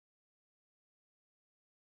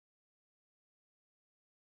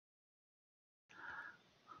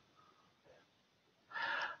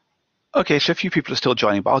Okay, so a few people are still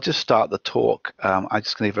joining, but I'll just start the talk. I'm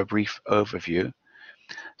just going to give a brief overview.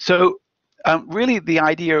 So really the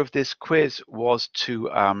idea of this quiz was to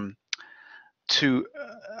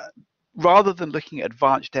rather than looking at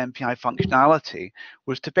advanced MPI functionality,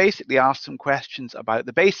 was to basically ask some questions about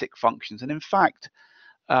the basic functions. And in fact,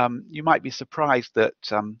 you might be surprised that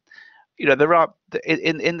you know, there are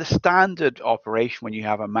in the standard operation, when you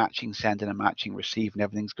have a matching send and a matching receive and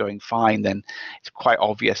everything's going fine, then it's quite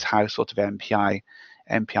obvious how sort of MPI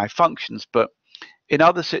functions. But in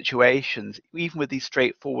other situations, even with these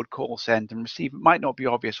straightforward call, send and receive, it might not be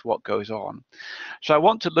obvious what goes on. So I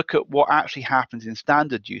want to look at what actually happens in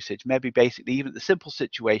standard usage, maybe basically even the simple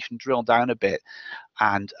situation, drill down a bit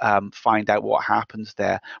and find out what happens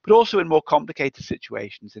there, but also in more complicated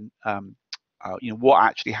situations, in you know, what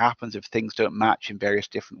actually happens if things don't match in various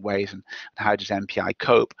different ways, and how does MPI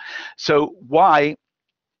cope? So why?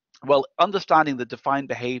 Well, understanding the defined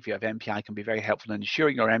behavior of MPI can be very helpful in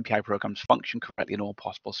ensuring your MPI programs function correctly in all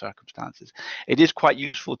possible circumstances. It is quite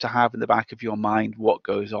useful to have in the back of your mind what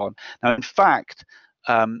goes on. Now, in fact,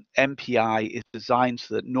 MPI is designed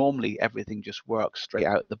so that normally everything just works straight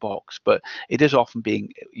out of the box, but it is often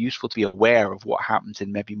being useful to be aware of what happens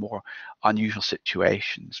in maybe more unusual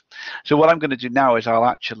situations. So what I'm going to do now is I'll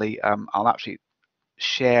actually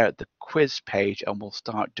share the quiz page and we'll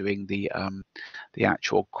start doing the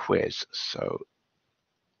actual quiz. So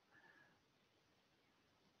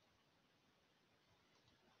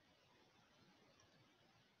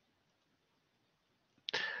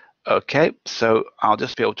okay, so I'll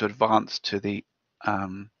just be able to advance to the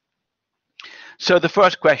so the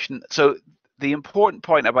first question. So the important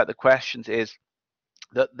point about the questions is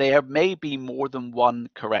that there may be more than one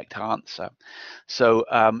correct answer. So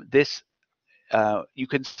this you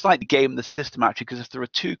can slightly game the system actually, because if there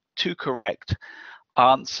are two correct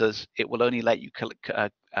answers, it will only let you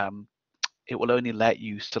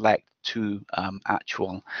select two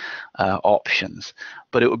actual options.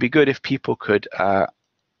 But it would be good if people could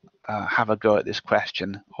have a go at this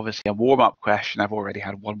question. Obviously, a warm-up question. I've already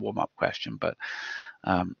had one warm-up question, but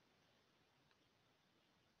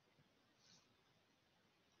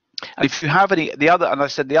and if you have any, and I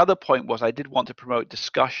said the other point was I did want to promote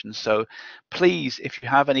discussion. So please, if you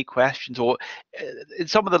have any questions, or in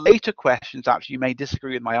some of the later questions, actually, you may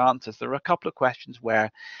disagree with my answers. There are a couple of questions where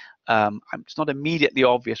it's not immediately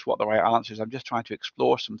obvious what the right answer is. I'm just trying to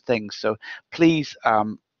explore some things. So please,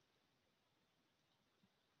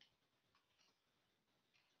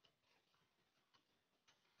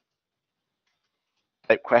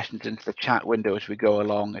 type questions into the chat window as we go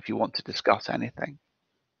along if you want to discuss anything.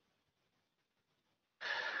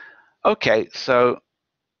 Okay, so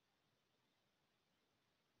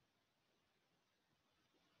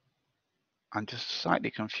I'm just slightly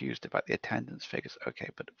confused about the attendance figures. Okay,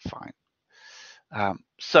 but fine.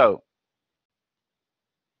 So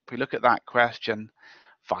if we look at that question,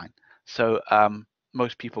 fine. So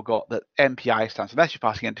most people got that MPI stands for message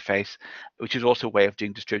passing interface, which is also a way of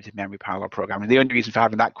doing distributed memory parallel programming. The only reason for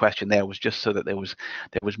having that question there was just so that there was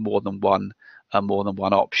more than one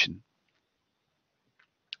option.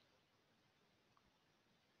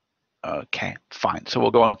 Okay, fine. So we'll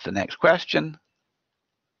go on to the next question.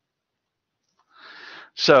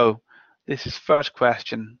 So this is first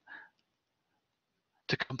question.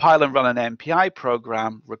 To compile and run an MPI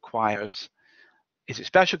program requires, is it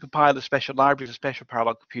special compiler, special libraries, a special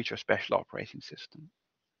parallel computer, a special operating system?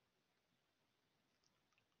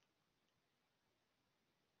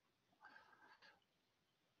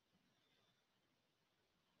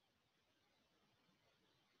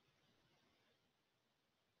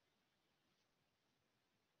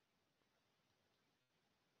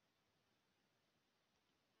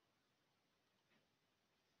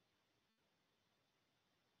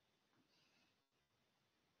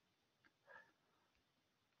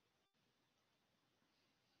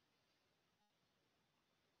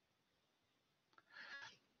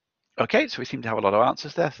 Okay, so we seem to have a lot of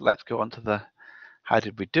answers there. So let's go on to the how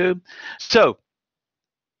did we do? So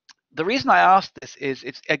the reason I asked this is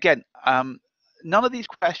it's again, none of these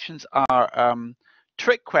questions are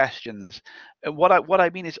trick questions. What I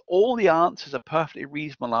mean is all the answers are perfectly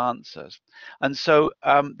reasonable answers. And so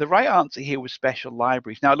the right answer here was special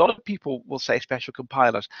libraries. Now, a lot of people will say special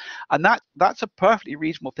compilers, and that's a perfectly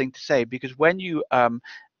reasonable thing to say, because when you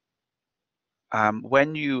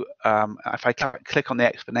if I click on the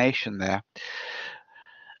explanation there,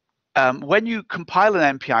 when you compile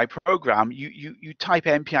an MPI program, you type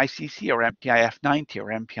MPI-CC or MPI-F90 or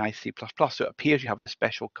MPI-C++, so it appears you have a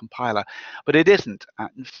special compiler, but it isn't.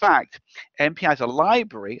 In fact, MPI is a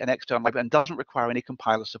library, an external library, and doesn't require any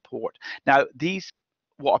compiler support. Now,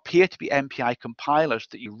 what appear to be MPI compilers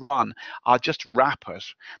that you run are just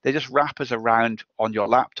wrappers. They're just wrappers around on your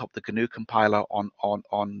laptop, the GNU compiler, on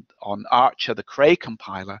Archer, the Cray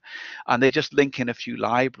compiler, and they just link in a few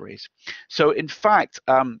libraries. So in fact,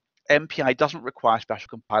 MPI doesn't require special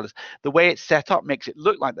compilers. The way it's set up makes it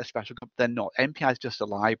look like they're special, but they're not. MPI is just a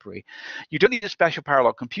library. You don't need a special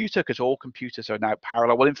parallel computer because all computers are now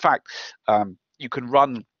parallel. Well, in fact, you can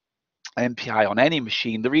run MPI on any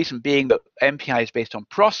machine. The reason being that MPI is based on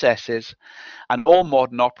processes, and all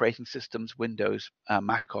modern operating systems, Windows,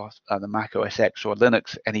 Mac OS, the Mac OS X or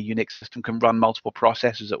Linux, any Unix system can run multiple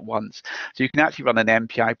processes at once. So you can actually run an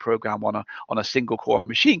MPI program on a single core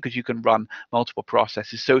machine because you can run multiple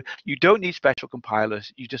processes. So you don't need special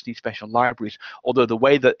compilers, you just need special libraries. Although the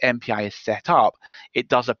way that MPI is set up, it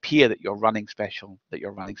does appear that you're running special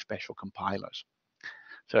compilers.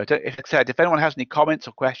 So if anyone has any comments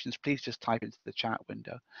or questions, please just type into the chat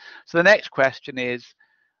window. So the next question is,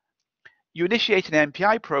 you initiate an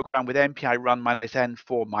MPI program with MPI run -n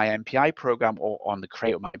for my MPI program, or on the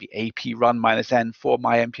Cray it might be AP run -n for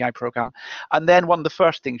my MPI program. And then one of the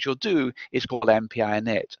first things you'll do is call MPI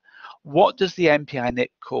init. What does the MPI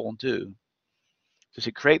init call do? Does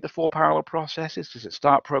it create the 4 parallel processes? Does it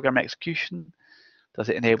start program execution? Does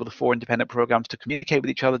it enable the 4 independent programs to communicate with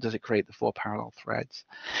each other? Does it create the 4 parallel threads?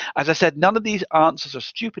 As I said, none of these answers are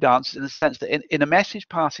stupid answers in the sense that in a message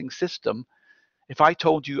passing system, if I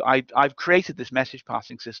told you I've created this message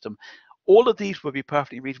passing system, all of these would be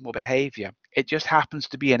perfectly reasonable behavior. It just happens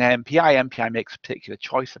to be an MPI. MPI makes a particular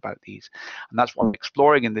choice about these. And that's what I'm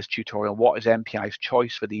exploring in this tutorial. What is MPI's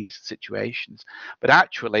choice for these situations? But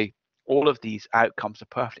actually, all of these outcomes are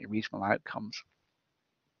perfectly reasonable outcomes.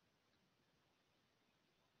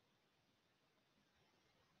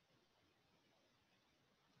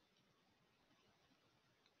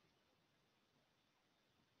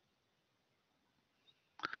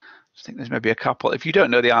 I think there's maybe a couple. If you don't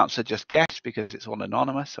know the answer, just guess because it's all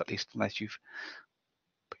anonymous, at least unless you've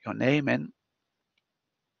put your name in.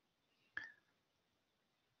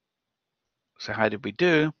 So how did we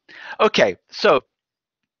do? Okay, so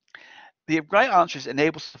the right answer is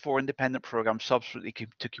enables the 4 independent programs subsequently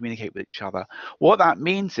to communicate with each other. What that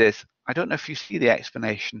means is, I don't know if you see the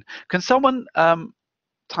explanation. Can someone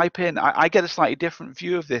type in? I get a slightly different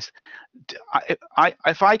view of this.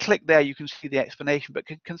 If I click there, you can see the explanation. But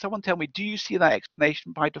can someone tell me? Do you see that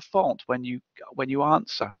explanation by default when you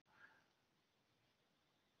answer?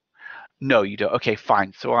 No, you don't. Okay,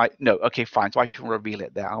 fine. So okay, fine. So I can reveal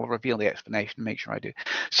it there. I'll reveal the explanation and make sure I do.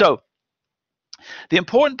 So the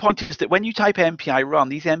important point is that when you type MPI run,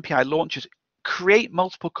 these MPI launchers create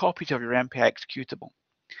multiple copies of your MPI executable.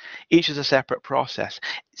 Each is a separate process.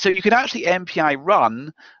 So you can actually MPI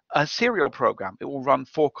run a serial program. It will run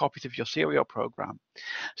 4 copies of your serial program.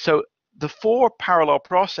 So the 4 parallel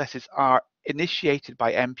processes are initiated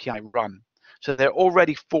by MPI run. So there are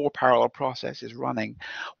already 4 parallel processes running.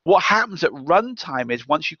 What happens at runtime is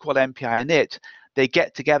once you call MPI init, they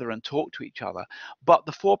get together and talk to each other. But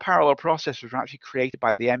the 4 parallel processes are actually created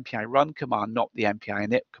by the MPI run command, not the MPI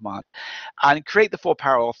init command. And create the 4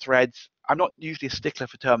 parallel threads. I'm not usually a stickler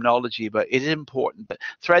for terminology, but it is important that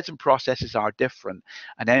threads and processes are different,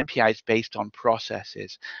 and MPI is based on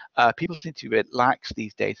processes. People seem to be a bit lax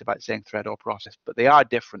these days about saying thread or process, but they are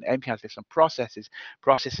different. MPI is based on processes.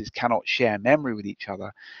 Processes cannot share memory with each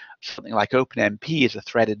other. Something like OpenMP is a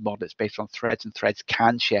threaded model. It's based on threads, and threads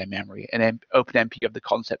can share memory. And OpenMP, you have the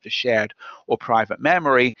concept of shared or private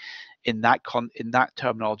memory. In that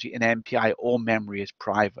terminology, in MPI, all memory is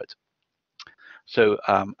private. So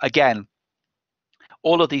again,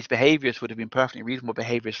 all of these behaviors would have been perfectly reasonable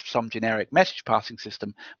behaviors for some generic message passing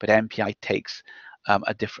system, but MPI takes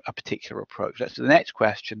a particular approach. Let's do the next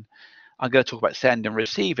question. I'm going to talk about send and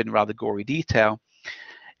receive in rather gory detail.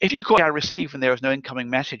 If you call MPI receive and there is no incoming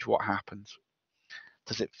message, what happens?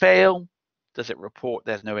 Does it fail? Does it report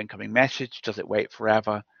there's no incoming message? Does it wait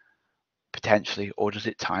forever? Potentially, or does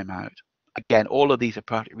it time out? Again, all of these are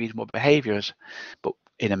perfectly reasonable behaviors, but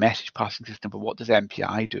in a message passing system. But what does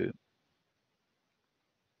MPI do?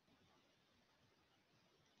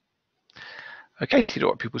 Okay, you know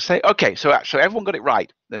what people say. Okay, so actually everyone got it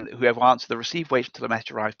right. Whoever answered the receive waits until the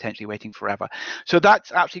message arrives, potentially waiting forever. So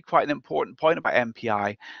that's actually quite an important point about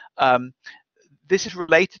MPI. This is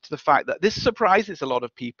related to the fact that this surprises a lot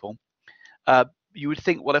of people. You would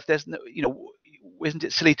think, well, if there's no, isn't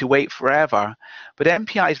it silly to wait forever? But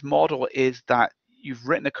MPI's model is that you've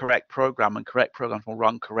written a correct program and correct programs will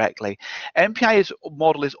run correctly. MPI's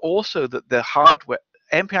model is also that the hardware,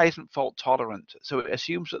 MPI isn't fault tolerant, so it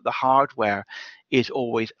assumes that the hardware is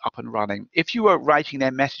always up and running. If you were writing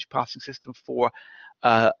a message passing system for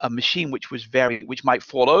a machine which might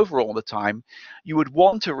fall over all the time, you would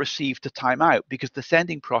want a receive to time out because the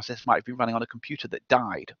sending process might be running on a computer that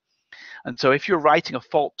died. And so if you're writing a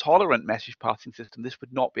fault-tolerant message passing system, this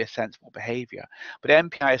would not be a sensible behavior. But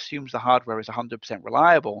MPI assumes the hardware is 100%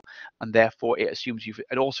 reliable, and therefore it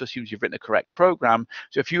also assumes you've written a correct program.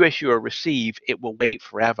 So if you issue a receive, it will wait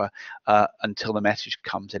forever until the message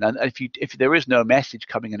comes in. And if there is no message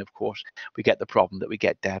coming in, of course, we get the problem that we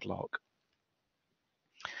get deadlock.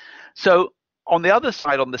 So on the other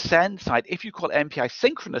side, on the send side, if you call MPI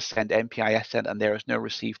synchronous send, MPI send, and there is no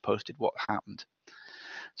receive posted, what happened?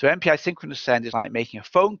 So MPI synchronous send is like making a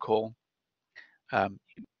phone call.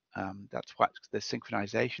 That's why there's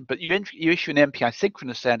synchronization. But you issue an MPI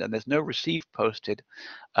synchronous send and there's no receive posted.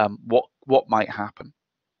 What might happen?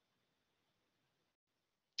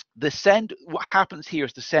 What happens here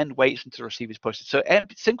is the send waits until the receive is posted. So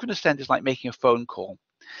synchronous send is like making a phone call.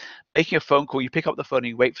 Making a phone call, you pick up the phone and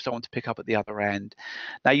you wait for someone to pick up at the other end.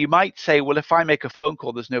 Now you might say, well, if I make a phone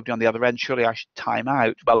call, there's nobody on the other end, surely I should time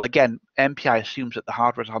out. Well, again, MPI assumes that the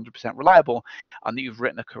hardware is 100% reliable and that you've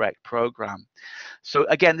written a correct program. So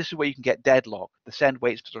again, this is where you can get deadlock. The send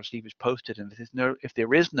waits till the receive is posted, and if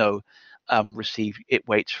there is no receive, it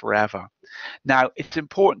waits forever. Now it's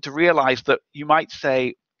important to realize that you might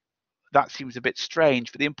say, that seems a bit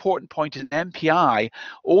strange, but the important point is in MPI,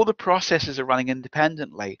 all the processes are running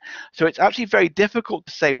independently. So it's actually very difficult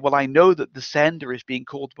to say, well, I know that the sender is being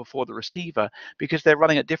called before the receiver because they're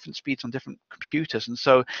running at different speeds on different computers. And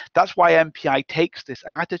so that's why MPI takes this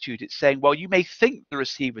attitude. It's saying, well, you may think the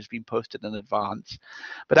receiver has been posted in advance,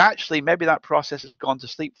 but actually maybe that process has gone to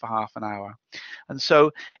sleep for half an hour. And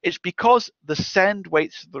so it's because the send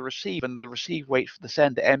waits for the receive and the receive waits for the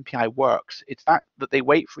send that MPI works. It's that they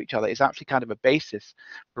wait for each other is actually kind of a basis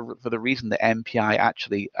for the reason that MPI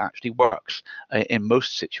actually works in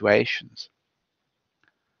most situations.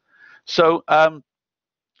 So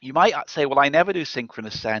you might say, well, I never do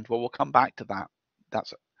synchronous send. Well, we'll come back to that.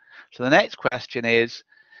 So the next question is,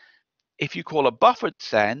 if you call a buffered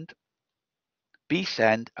send,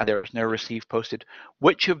 bsend, and there is no receive posted,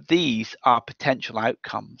 which of these are potential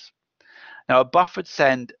outcomes? Now, a buffered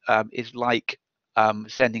send is like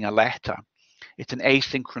sending a letter. It's an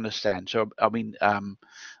asynchronous send. So I mean,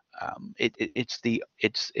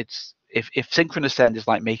 if synchronous send is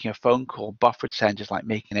like making a phone call, buffered send is like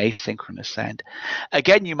making an asynchronous send.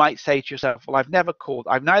 Again, you might say to yourself, well, I've neither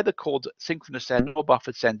called synchronous send nor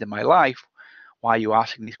buffered send in my life. Why are you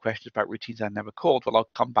asking these questions about routines I've never called? Well, I'll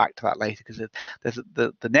come back to that later because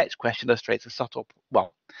the next question illustrates a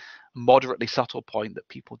moderately subtle point that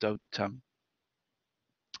people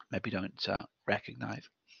maybe don't recognize.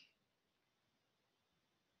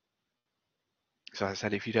 So as I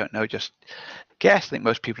said, if you don't know, just guess. I think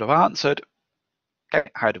most people have answered.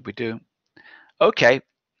 Okay, how did we do? Okay,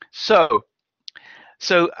 so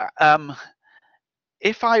the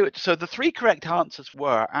three correct answers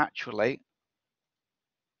were actually,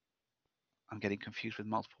 I'm getting confused with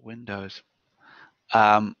multiple windows.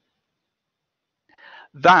 That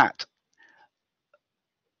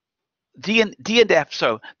D and F.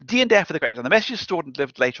 So D and F are the correct, and the message is stored and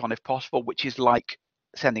delivered later on if possible, which is like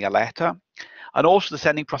sending a letter. And also the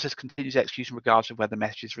sending process continues execution regardless of whether the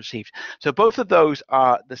message is received. So both of those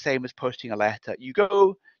are the same as posting a letter. You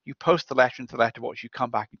go, you post the letter into the letterbox, you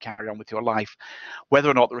come back and carry on with your life, whether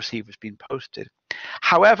or not the receiver has been posted.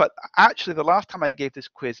 However, actually, the last time I gave this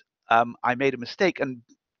quiz, I made a mistake. And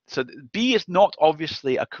so B is not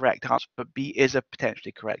obviously a correct answer, but B is a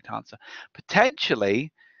potentially correct answer.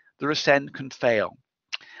 Potentially, the resend can fail.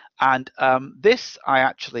 And this I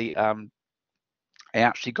actually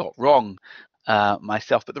got wrong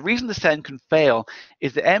myself. But the reason the send can fail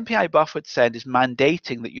is that MPI buffered send is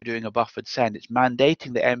mandating that you're doing a buffered send. It's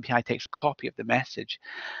mandating that MPI takes a copy of the message.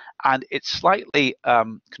 And it's slightly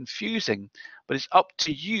confusing, but it's up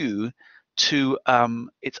to you to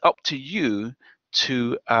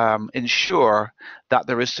ensure that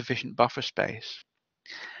there is sufficient buffer space.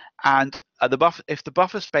 And if the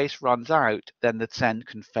buffer space runs out, then the send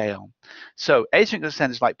can fail. So asynchronous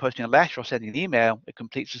send is like posting a letter or sending an email. It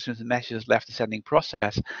completes as soon as the message has left the sending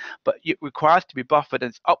process, but it requires to be buffered,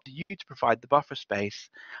 and it's up to you to provide the buffer space.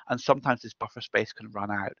 And sometimes this buffer space can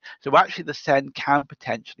run out. So actually, the send can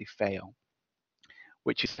potentially fail.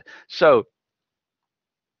 So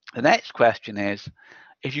the next question is,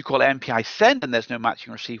 if you call MPI send and there's no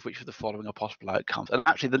matching receive, which of the following are possible outcomes? And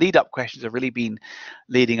actually, the lead-up questions have really been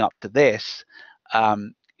leading up to this.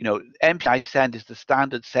 MPI send is the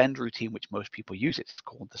standard send routine which most people use. It's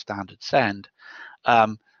called the standard send.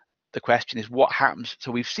 the question is what happens.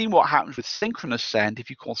 So we've seen what happens with synchronous send. If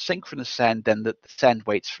you call synchronous send, then the send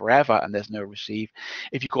waits forever and there's no receive.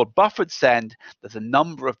 If you call buffered send, there's a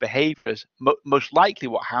number of behaviors. Most likely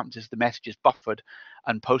what happens is the message is buffered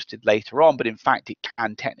and posted later on, but in fact it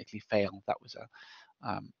can technically fail. That was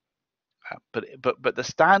a but the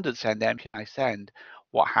standard send, MPI send,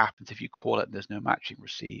 what happens if you call it and there's no matching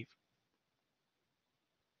receive?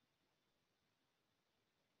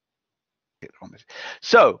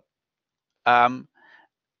 So the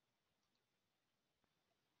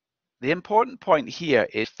important point here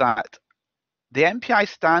is that the MPI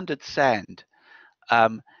standard send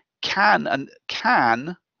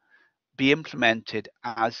can be implemented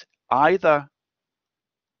as either,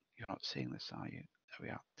 you're not seeing this, are you? There we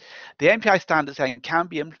are. The MPI standard send can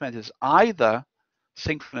be implemented as either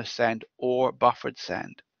synchronous send or buffered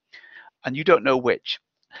send, and you don't know which.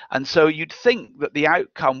 And so you'd think that the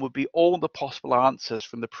outcome would be all the possible answers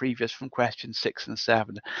from questions 6 and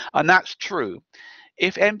 7. And that's true.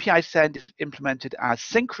 If MPI send is implemented as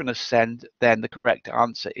synchronous send, then the correct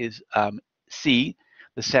answer is C,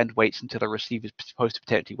 the send waits until the receive is supposed to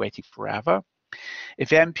potentially waiting forever.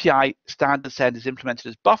 If MPI standard send is implemented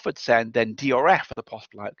as buffered send, then D or F are the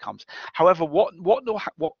possible outcomes. However, what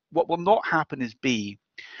will not happen is B.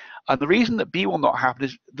 And the reason that B will not happen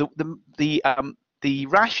is the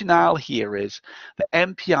rationale here is that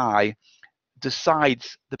MPI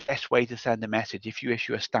decides the best way to send a message if you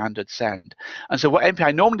issue a standard send. And so what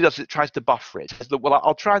MPI normally does is it tries to buffer it. It says, look, well,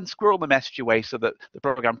 I'll try and squirrel the message away so that the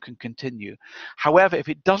program can continue. However, if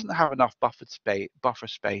it doesn't have enough buffer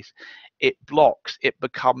space, it blocks. It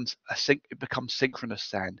becomes synchronous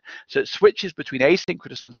send. So it switches between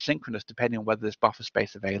asynchronous and synchronous depending on whether there's buffer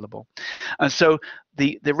space available. And so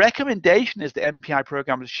the recommendation is that MPI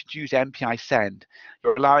programmers should use MPI send.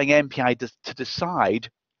 You're allowing MPI to decide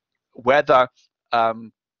whether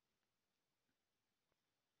so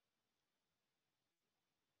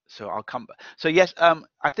I'll come back. So yes,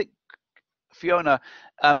 I think Fiona,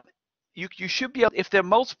 you should be able, if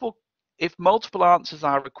multiple answers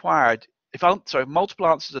are required, multiple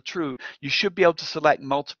answers are true, you should be able to select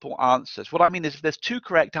multiple answers. What I mean is if there's 2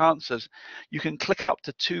 correct answers, you can click up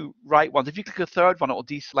to 2 right ones. If you click a third one, it will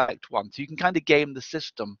deselect one. So you can kind of game the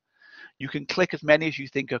system. You can click as many as you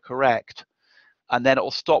think are correct, and then it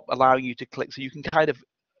will stop allowing you to click. So you can kind of,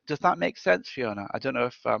 does that make sense, Fiona? I don't know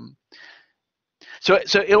if so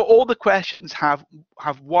all the questions have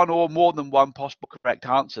one or more than one possible correct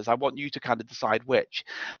answers. I want you to kind of decide which,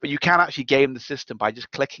 but you can actually game the system by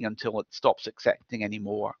just clicking until it stops accepting any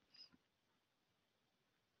more.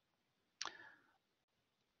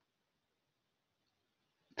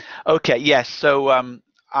 Okay, yes. So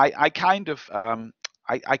I kind of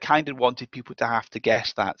wanted people to have to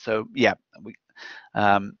guess that. So yeah,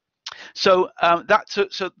 so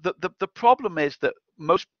the problem is that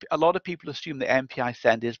a lot of people assume that MPI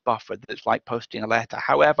send is buffered, that it's like posting a letter.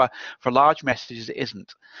 However, for large messages, it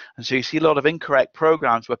isn't. And so you see a lot of incorrect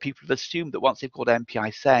programs where people have assumed that once they've called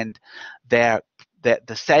MPI send, the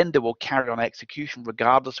sender will carry on execution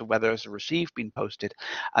regardless of whether there's a receive being posted,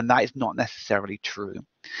 and that is not necessarily true.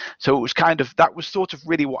 So it was that was sort of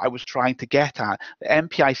really what I was trying to get at. The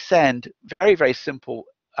MPI send, very, very simple,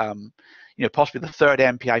 possibly the third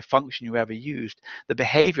MPI function you ever used. The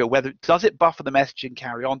behavior, does it buffer the message and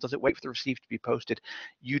carry on? Does it wait for the receive to be posted?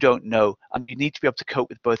 You don't know, and you need to be able to cope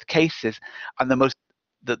with both cases. And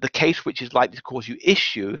the case which is likely to cause you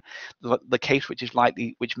issue, the case which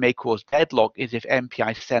may cause deadlock, is if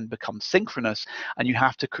MPI send becomes synchronous, and you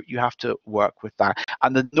have to work with that.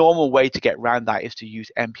 And the normal way to get around that is to use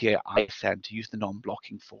MPI send, to use the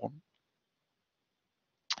non-blocking form.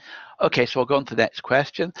 Okay, so I'll go on to the next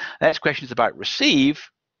question. The next question is about receive.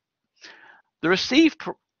 The receive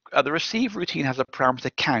routine has a parameter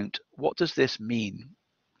count. What does this mean?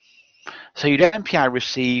 So you'd MPI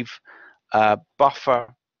receive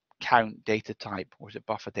buffer count data type, or is it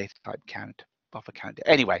buffer data type count? Buffer count.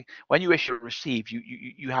 Anyway, when you issue a receive,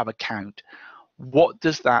 you have a count. What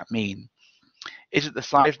does that mean? Is it the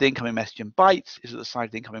size of the incoming message in bytes? Is it the size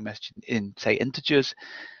of the incoming message in, say, integers?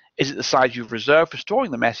 Is it the size you've reserved for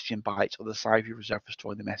storing the message in bytes, or the size you reserve for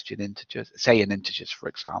storing the message in integers, say in integers, for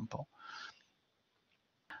example?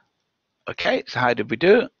 Okay, so how did we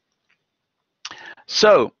do?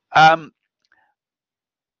 So,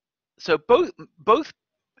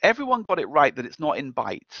 everyone got it right that it's not in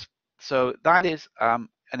bytes. So that is an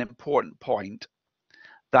important point,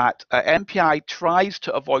 that MPI tries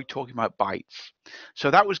to avoid talking about bytes. So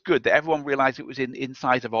that was good that everyone realized it was in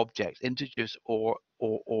size of objects, integers or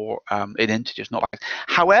in integers, not bytes.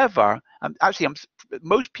 However,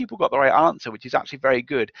 most people got the right answer, which is actually very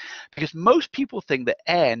good, because most people think that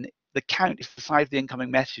n the count is the size of the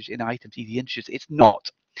incoming message in items, e.g. integers. It's not.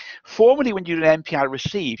 Formally, when you do an MPI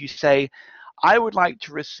receive, you say, I would like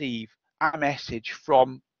to receive a message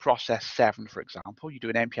from process 7, for example. You do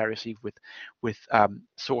an MPI receive with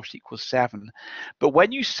source equals 7. But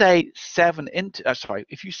when you say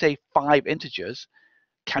if you say 5 integers,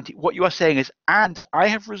 what you are saying is, and I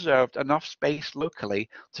have reserved enough space locally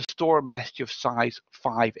to store a message of size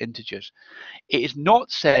 5 integers. It is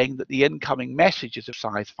not saying that the incoming message is of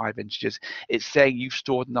size 5 integers. It's saying you've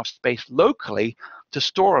stored enough space locally to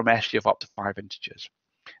store a message of up to 5 integers.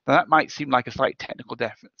 Now that might seem like a slight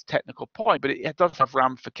technical point, but it does have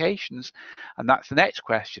ramifications, and that's the next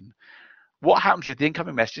question. What happens if the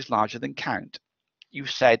incoming message is larger than count? You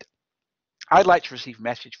said, I'd like to receive a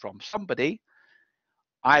message from somebody.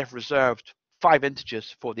 I have reserved 5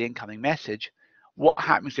 integers for the incoming message. What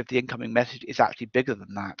happens if the incoming message is actually bigger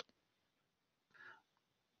than that?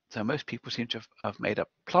 So most people seem to have made up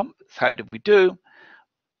plump. How did we do?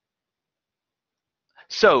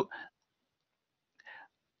 So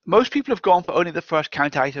most people have gone for only the first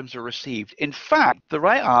count items are received. In fact, the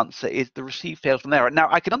right answer is the receive fails from error. Now,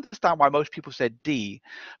 I can understand why most people said D,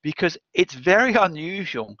 because it's very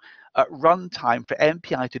unusual at runtime for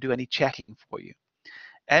MPI to do any checking for you.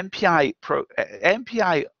 MPI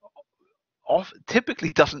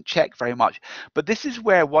typically doesn't check very much, but this is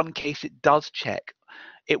where one case it does check.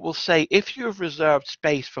 It will say, if you have reserved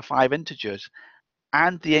space for 5 integers,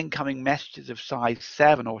 and the incoming message is of size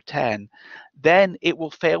 7 or 10, then it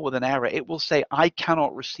will fail with an error. It will say, I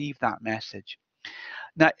cannot receive that message.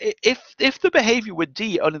 Now, if the behavior were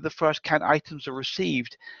D, only the first count items are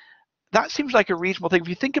received, that seems like a reasonable thing. If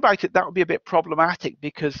you think about it, that would be a bit problematic,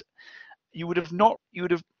 because the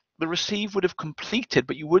receive would have completed,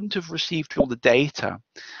 but you wouldn't have received all the data.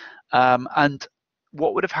 And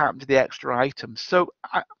what would have happened to the extra items? So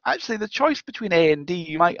actually, the choice between A and D,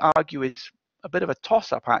 you might argue, is a bit of a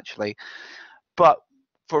toss-up, actually. But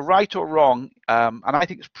for right or wrong, and I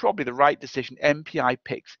think it's probably the right decision, MPI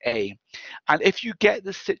picks A. And if you get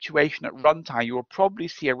this situation at runtime, you will probably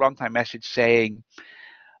see a runtime message saying,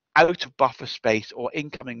 out of buffer space, or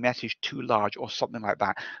incoming message too large, or something like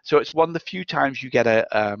that. So it's one of the few times you get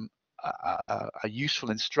a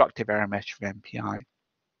useful instructive error message from MPI.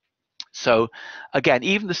 So again,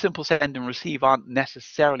 even the simple send and receive aren't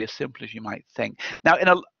necessarily as simple as you might think. Now,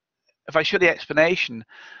 if I show the explanation,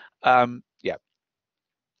 yeah,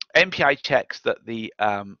 MPI checks that the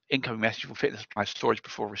incoming message will fit the supply storage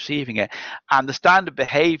before receiving it, and the standard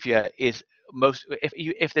behavior is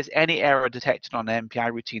if there's any error detected on an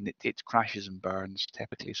MPI routine, it crashes and burns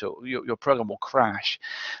typically. So your program will crash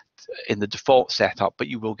in the default setup, but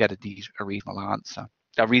you will get a reasonable answer,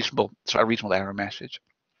 a reasonable error message.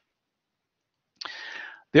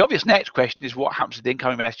 The obvious next question is, what happens to the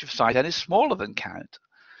incoming message of size n is smaller than count?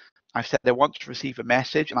 I've said I want to receive a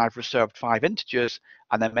message, and I've reserved 5 integers,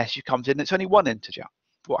 and then message comes in, it's only 1 integer.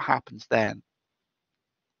 What happens then?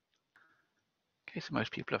 Okay, so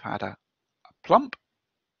most people have had a plump.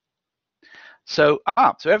 So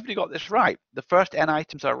everybody got this right. The first n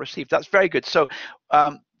items are received. That's very good. So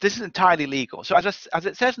this is entirely legal. So as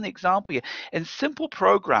it says in the example here, in simple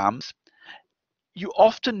programs, you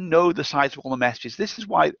often know the size of all the messages. This is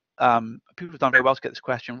why people have done very well to get this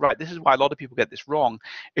question right. This is why a lot of people get this wrong,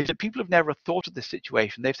 is that people have never thought of this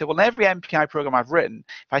situation. They've said, well, in every MPI program I've written,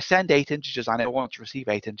 if I send 8 integers, I know I want to receive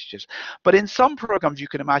 8 integers. But in some programs, you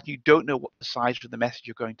can imagine you don't know what the size of the message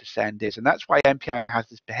you're going to send is. And that's why MPI has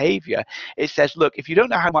this behavior. It says, look, if you don't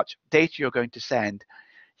know how much data you're going to send,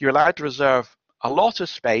 you're allowed to reserve a lot of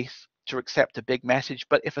space to accept a big message,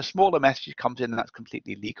 but if a smaller message comes in, that's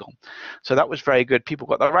completely legal. So that was very good. People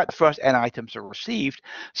got that right. The first n items are received.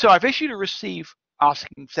 So I've issued a receive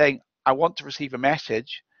saying I want to receive a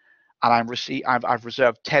message, and I've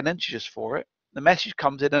reserved 10 integers for it. The message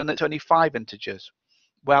comes in and it's only 5 integers.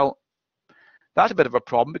 Well, that's a bit of a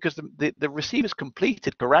problem, because the receive is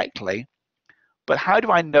completed correctly, but how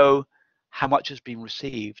do I know how much has been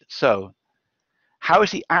received? So how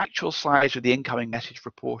is the actual size of the incoming message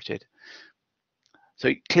reported?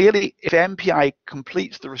 So clearly, if MPI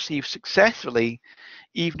completes the receive successfully,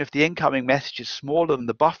 even if the incoming message is smaller than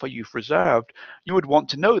the buffer you've reserved, you would want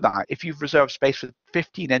to know that. If you've reserved space for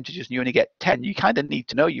 15 integers and you only get 10, you kind of need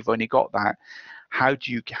to know you've only got that. How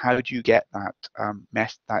do you get that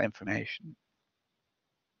that information?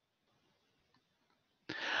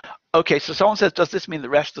 Okay, so someone says, does this mean the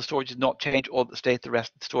rest of the storage is not changed, or the state of the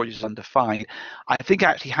rest of the storage is undefined? I think I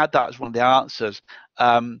actually had that as one of the answers.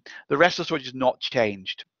 The rest of the storage is not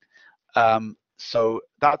changed. So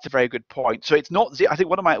that's a very good point. So it's not, I think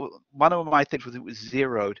one of my things was it was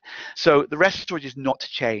zeroed. So the rest of the storage is not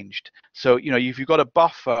changed. So, you know, if you've got a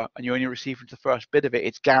buffer and you're only receiving the first bit of it,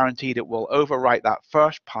 it's guaranteed it will overwrite that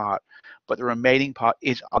first part, but the remaining part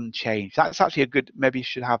is unchanged. That's actually a good, maybe you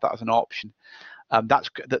should have that as an option. That's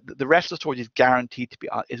the rest of the storage is guaranteed to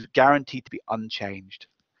be unchanged.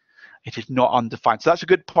 It is not undefined. So that's a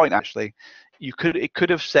good point, actually. It could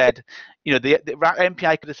have said, you know, the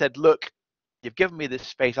MPI could have said, look, you've given me this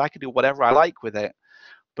space, I can do whatever I like with it,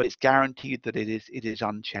 but it's guaranteed that it is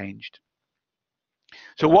unchanged.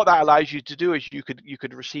 So what that allows you to do is you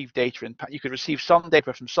could receive data, and you could receive some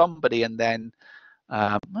data from somebody, and then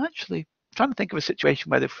actually, I'm trying to think of a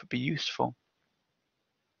situation where this would be useful.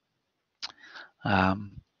 It's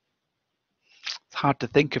hard to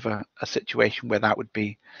think of a situation where that would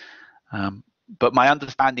be, but my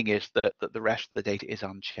understanding is that the rest of the data is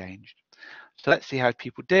unchanged. So let's see how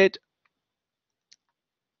people did.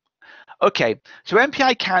 Okay, so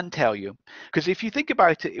MPI can tell you, because if you think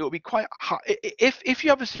about it, it will be quite hard. If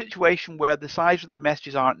you have a situation where the size of the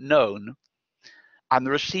messages aren't known and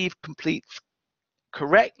the receive completes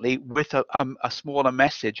correctly with a smaller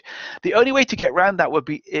message, the only way to get around that would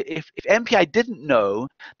be if MPI didn't know,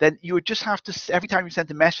 then you would just have to, every time you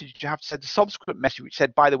sent a message, you have to send a subsequent message which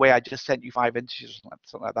said, by the way, I just sent you 5 integers or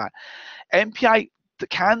something like that. MPI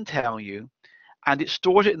can tell you, and it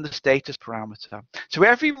stores it in the status parameter. So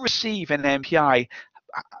every receive in MPI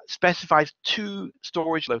specifies 2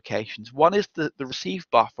 storage locations. One is the receive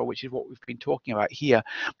buffer, which is what we've been talking about here,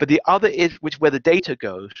 but the other is where the data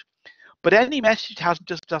goes. But any message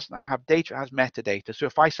just doesn't have data, it has metadata. So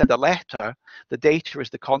if I send a letter, the data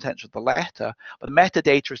is the contents of the letter, but the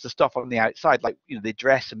metadata is the stuff on the outside, like, you know, the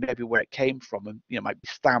address and maybe where it came from, and, you know, might be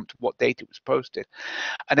stamped what date it was posted.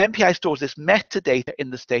 And MPI stores this metadata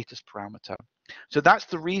in the status parameter. So that's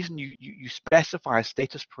the reason you specify a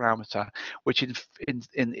status parameter, which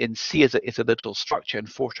in C is a little structure, in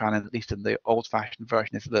Fortran, at least in the old-fashioned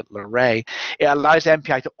version, is a little array. It allows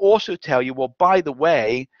MPI to also tell you, well, by the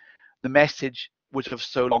way, the message was of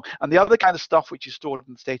so long. And the other kind of stuff which is stored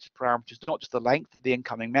in the status parameters, not just the length of the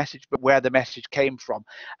incoming message, but where the message came from.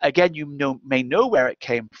 Again, you may know where it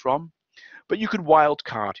came from, but you could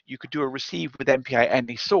wildcard. You could do a receive with MPI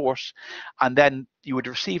any source, and then you would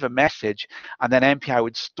receive a message, and then MPI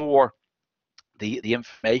would store the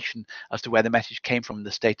information as to where the message came from in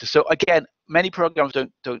the status. So again, many programs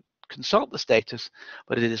don't consult the status,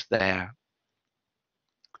 but it is there.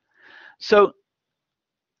 So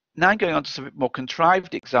now I'm going on to some more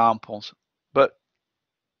contrived examples, but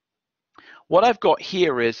what I've got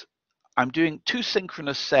here is I'm doing 2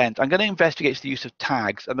 synchronous sends. I'm going to investigate the use of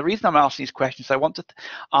tags, and the reason I'm asking these questions is I want to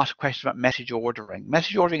ask a question about message ordering.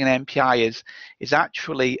 Message ordering in MPI is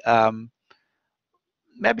actually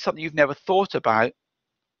maybe something you've never thought about,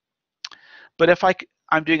 but if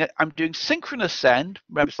I'm doing synchronous send,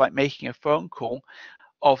 remember it's like making a phone call,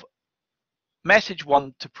 of message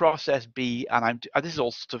 1 to process B, and this is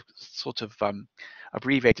all sort of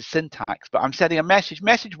abbreviated syntax, but I'm sending a message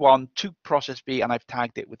 1 to process B, and I've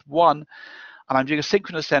tagged it with 1, and I'm doing a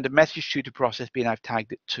synchronous send of message 2 to process B, and I've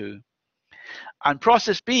tagged it 2. And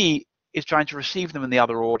process B is trying to receive them in the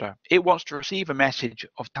other order. It wants to receive a message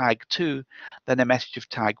of tag 2, then a message of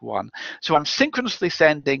tag 1. So I'm synchronously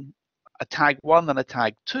sending a tag 1 and a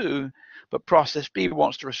tag 2, but process B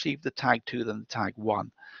wants to receive the tag 2 then the tag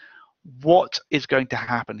 1. What is going to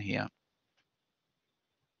happen here?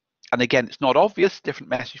 And again, it's not obvious. Different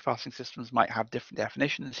message passing systems might have different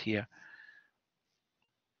definitions here,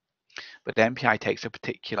 but the MPI takes a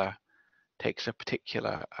particular.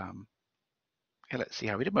 Let's see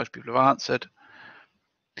how we did. Most people have answered.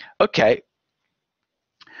 Okay,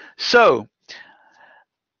 so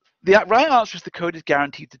the right answer is the code is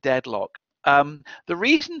guaranteed to deadlock. The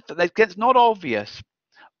reason for that, it's not obvious,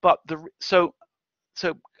 but so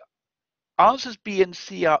answers B and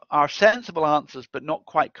C are sensible answers, but not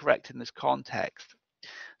quite correct in this context.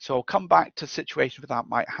 So I'll come back to situations where that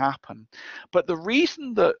might happen. But the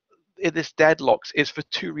reason that this deadlocks is for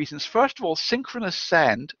 2 reasons. First of all, synchronous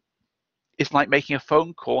send is like making a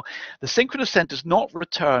phone call. The synchronous send does not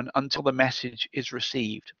return until the message is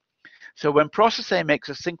received. So when process A makes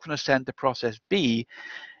a synchronous send to process B,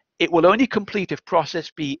 it will only complete if process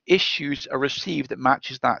B issues a receive that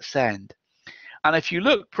matches that send. And if you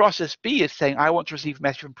look, process B is saying, I want to receive a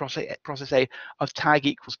message from process A of tag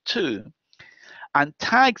equals 2. And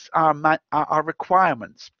tags are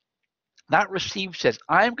requirements. That receive says,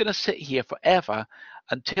 I'm going to sit here forever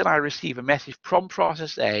until I receive a message from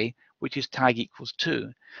process A, which is tag equals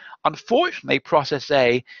 2. Unfortunately, process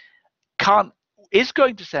A is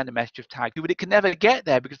going to send a message of tag 2, but it can never get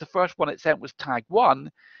there because the first one it sent was tag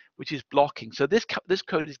 1, which is blocking. So this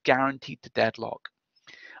code is guaranteed to deadlock.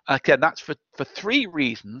 Again, that's for 3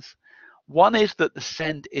 reasons. One is that the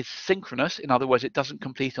send is synchronous. In other words, it doesn't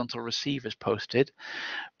complete until receive is posted.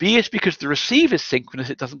 B is because the receive is synchronous,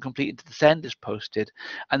 it doesn't complete until the send is posted.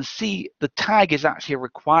 And C, the tag is actually a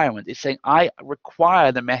requirement. It's saying I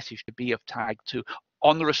require the message to be of tag 2.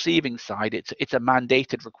 On the receiving side, it's a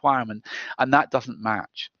mandated requirement, and that doesn't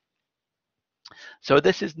match. So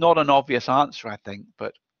this is not an obvious answer, I think,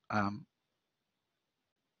 but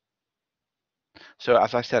so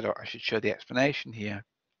as I said, I should show the explanation here.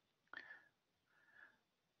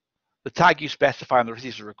 The tag you specify on the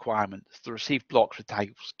receive is a requirement. So the receive blocks with tag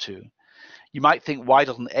equals 2. You might think, why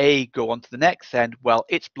doesn't A go on to the next send? Well,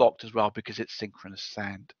 it's blocked as well because it's synchronous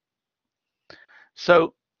send.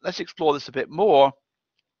 So let's explore this a bit more.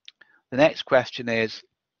 The next question is,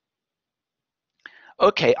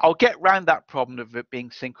 okay, I'll get around that problem of it being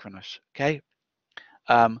synchronous, okay?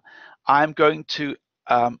 I'm going to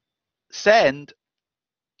send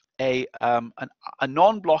a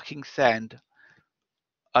non-blocking send,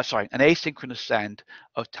 an asynchronous send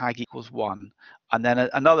of tag equals 1, and then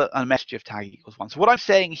a message of tag equals 1. So what I'm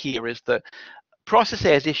saying here is that process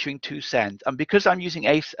A is issuing 2 sends, and because I'm using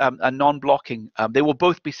a non-blocking, they will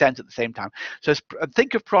both be sent at the same time. So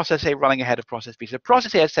think of process A running ahead of process B. So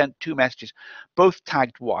process A has sent 2 messages, both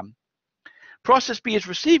tagged 1. Process B is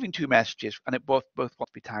receiving 2 messages, and it both want to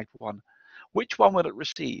be tagged 1. Which one will it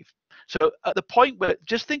receive? So at the point where,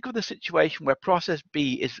 just think of the situation where process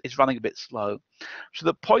B is running a bit slow. So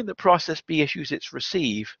the point that process B issues its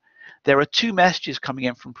receive, there are 2 messages coming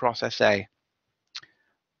in from process A,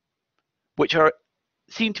 which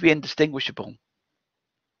seem to be indistinguishable.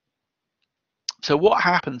 So what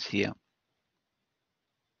happens here?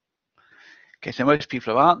 Okay, so most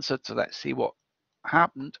people have answered, so let's see what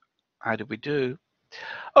happened. How did we do?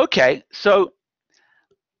 Okay, so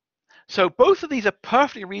both of these are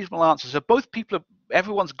perfectly reasonable answers. So both people have,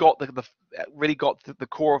 everyone's got really got the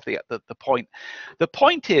core of the point. The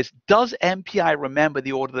point is, does MPI remember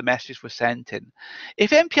the order the messages were sent in? If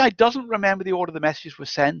MPI doesn't remember the order the messages were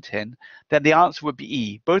sent in, then the answer would be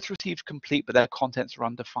E. Both received complete, but their contents are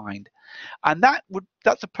undefined. And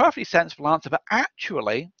that's a perfectly sensible answer, but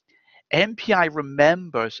actually, MPI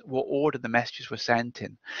remembers what order the messages were sent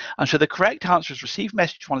in. And so the correct answer is receive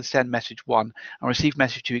message 1 is send message 1, and receive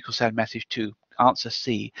message 2 equals send message 2. Answer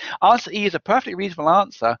C. Answer E is a perfectly reasonable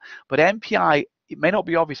answer, but MPI, it may not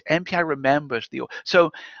be obvious, MPI remembers the order.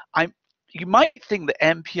 So you might think that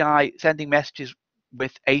MPI sending messages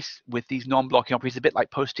with these non-blocking operators is a bit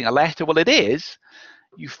like posting a letter. Well, it is.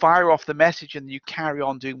 You fire off the message and you carry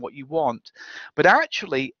on doing what you want. But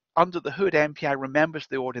actually, under the hood, MPI remembers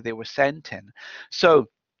the order they were sent in. So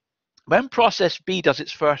when process B does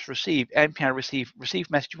its first receive, MPI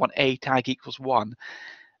receive message 1A tag equals 1,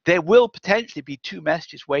 there will potentially be 2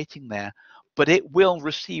 messages waiting there, but it will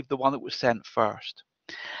receive the one that was sent first.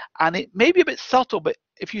 And it may be a bit subtle, but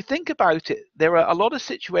if you think about it, there are a lot of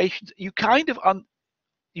situations you kind of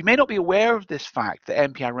you may not be aware of this fact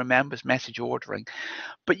that MPI remembers message ordering,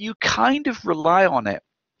 but you kind of rely on it.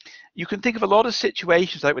 You can think of a lot of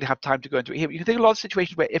situations, I would have time to go into it here, but you can think of a lot of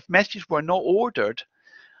situations where if messages were not ordered,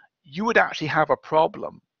 you would actually have a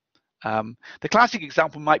problem. The classic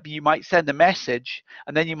example might be you might send a message,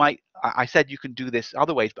 and then you might, I said you can do this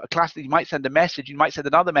other ways, but classically you might send a message, you might send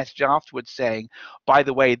another message afterwards saying, by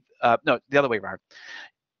the way, no, the other way around.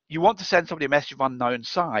 You want to send somebody a message of unknown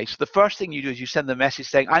size. So the first thing you do is you send the message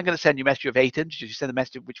saying, I'm going to send you a message of 8 inches. You send a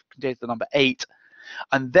message which contains the number 8.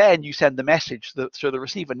 And then you send the message so the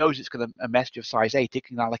receiver knows it's going to a message of size 8. It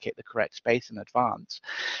can allocate the correct space in advance.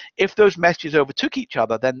 If those messages overtook each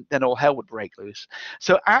other, then all hell would break loose.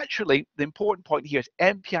 So actually, the important point here is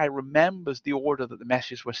MPI remembers the order that the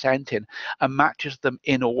messages were sent in and matches them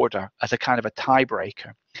in order as a kind of a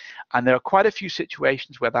tiebreaker. And there are quite a few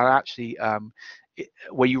situations where that actually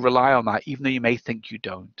where you rely on that, even though you may think you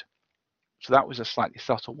don't. So that was a slightly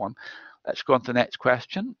subtle one. Let's go on to the next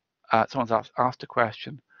question. Someone's asked a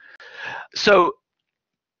question. So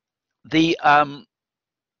the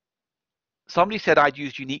somebody said I'd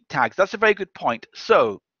used unique tags. That's a very good point.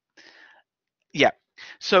 So yeah,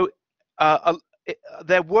 so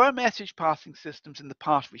there were message passing systems in the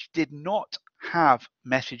past which did not have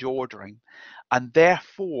message ordering, and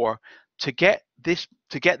therefore to get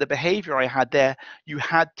the behavior I had there, you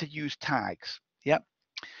had to use tags. Yeah.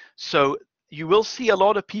 So you will see a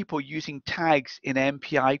lot of people using tags in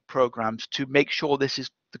MPI programs to make sure this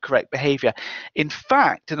is the correct behavior. In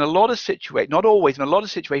fact, in a lot of situations, not always, in a lot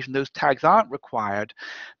of situations, those tags aren't required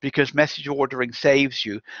because message ordering saves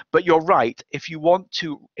you. But you're right. If you want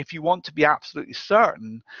to be absolutely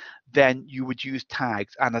certain, then you would use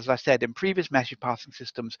tags. And as I said, in previous message passing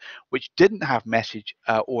systems which didn't have message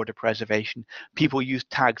order preservation, people use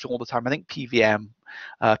tags all the time. I think PVM,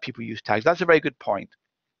 people use tags. That's a very good point.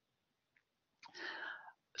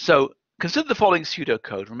 So consider the following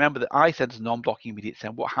pseudocode. Remember that I send a non-blocking immediate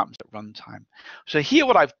send. What happens at runtime? So here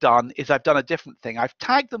what I've done is I've done a different thing. I've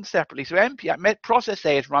tagged them separately. So MPI, process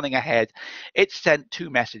A is running ahead. It's sent 2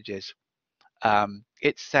 messages.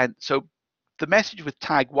 It's sent, so the message with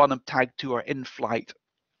tag 1 and tag 2 are in flight.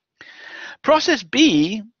 Process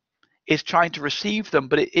B is trying to receive them,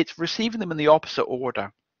 but it's receiving them in the opposite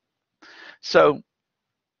order. So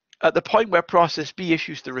at the point where process B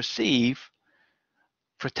issues the receive,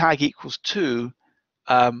 for tag equals 2,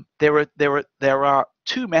 there are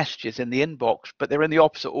 2 messages in the inbox, but they're in the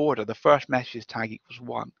opposite order. The first message is tag equals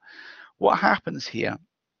 1. What happens here?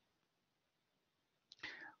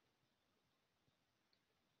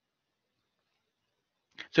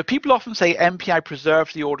 So people often say MPI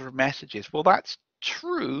preserves the order of messages. Well, that's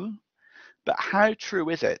true, but how true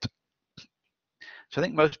is it? So I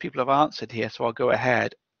think most people have answered here, so I'll go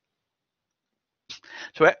ahead.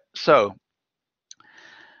 So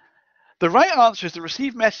the right answer is the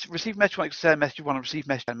receive message 1 send message 1 and receive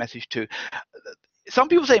message 2. Some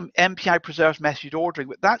people say MPI preserves message ordering,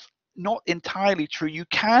 but that's not entirely true. You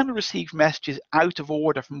can receive messages out of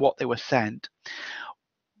order from what they were sent.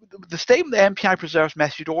 The statement that MPI preserves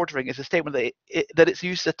message ordering is a statement that it's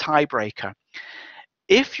used as a tiebreaker.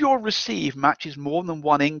 If your receive matches more than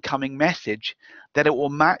one incoming message, then it will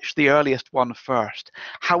match the earliest one first.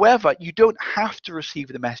 However, you don't have to receive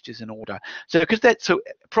the messages in order. So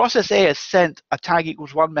process A has sent a tag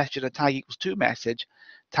equals 1 message and a tag equals 2 message,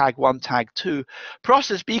 tag 1, tag 2.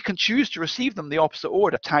 Process B can choose to receive them in the opposite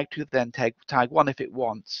order, tag 2, then tag 1 if it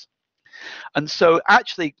wants. And so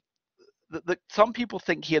actually, some people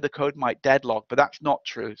think here the code might deadlock, but that's not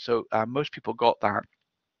true. So most people got that.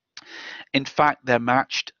 In fact, they're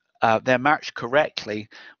matched correctly.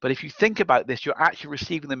 But if you think about this, you're actually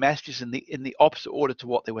receiving the messages in the opposite order to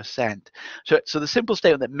what they were sent. So the simple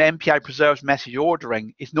statement that MPI preserves message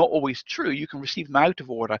ordering is not always true. You can receive them out of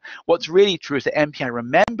order. What's really true is that MPI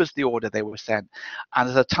remembers the order they were sent, and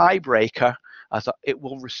as a tiebreaker, it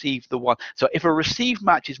will receive the one. So if a receive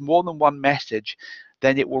matches more than one message,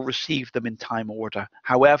 then it will receive them in time order.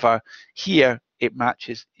 However, here it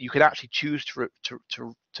matches. You can actually choose to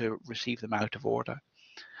receive them out of order.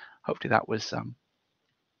 Hopefully that was. So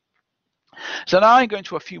now I'm going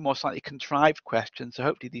to a few more slightly contrived questions. So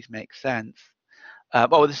hopefully these make sense.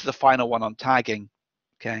 Oh, this is the final one on tagging.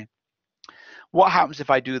 Okay. What happens if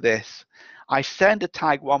I do this? I send a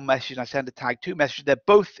tag 1 message and I send a tag 2 message. They're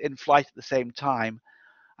both in flight at the same time.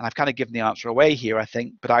 And I've kind of given the answer away here, I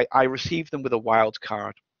think, but I receive them with a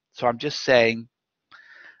wild-card. So I'm just saying,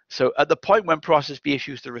 so at the point when process B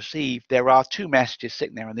issues the receive, there are 2 messages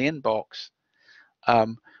sitting there in the inbox.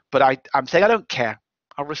 But I'm saying I don't care.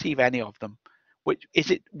 I'll receive any of them.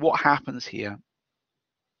 What happens here?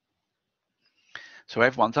 So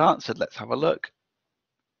everyone's answered. Let's have a look.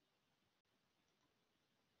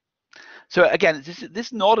 So again, this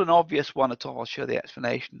is not an obvious one at all. I'll show the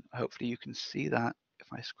explanation. Hopefully you can see that if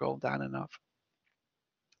I scroll down enough.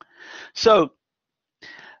 So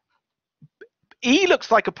E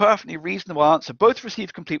looks like a perfectly reasonable answer. Both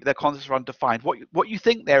receive complete, but their contents are undefined. What you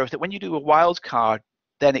think there is that when you do a wildcard,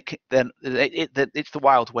 then it's the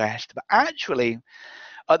Wild West. But actually,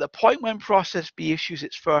 at the point when process B issues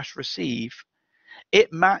its first receive,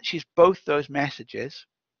 it matches both those messages,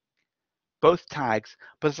 both tags.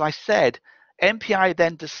 But as I said, MPI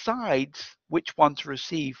then decides which one to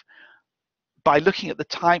receive by looking at the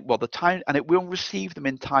time, and it will receive them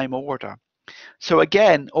in time order. So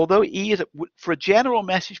again, although E is for a general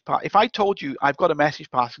message pass, if I told you I've got a message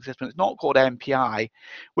passing system, it's not called MPI,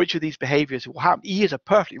 which of these behaviors will happen? E is a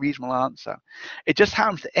perfectly reasonable answer. It just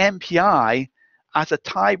happens that MPI, as a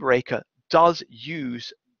tiebreaker, does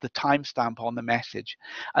use the timestamp on the message.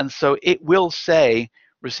 And so it will say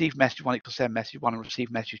receive message 1 equals send message 1 and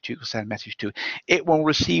receive message 2 equals send message 2. It will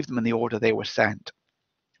receive them in the order they were sent,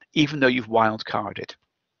 even though you've wildcarded.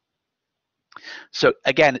 So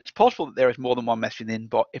again, it's possible that there is more than one message in the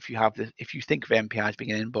inbox if you think of MPI as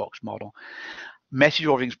being an inbox model. Message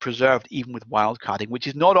ordering is preserved even with wildcarding, which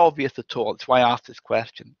is not obvious at all. That's why I asked this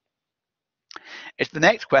question. It's the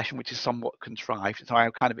next question which is somewhat contrived, so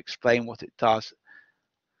I'll kind of explain what it does.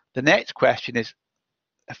 The next question is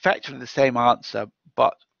effectively the same answer,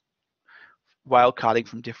 but wildcarding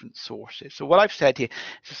from different sources. So what I've said here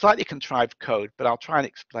is a slightly contrived code, but I'll try and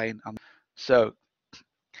explain. So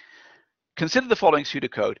consider the following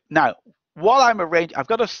pseudocode. Now, while I'm arranging, I've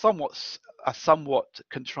got a somewhat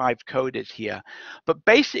contrived code is here, but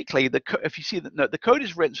basically, if you see that the code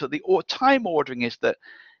is written so the time ordering is that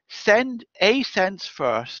A sends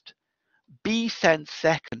first, B sends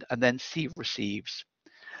second, and then C receives.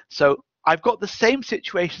 So I've got the same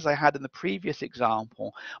situations I had in the previous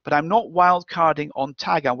example, but I'm not wildcarding on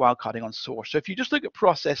tag, I'm wildcarding on source. So if you just look at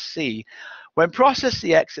process C, when process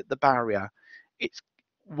C exit the barrier, it's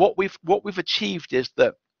what we've achieved is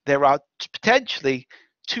that there are potentially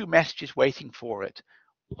two messages waiting for it,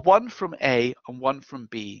 one from A and one from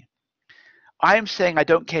B. I am saying I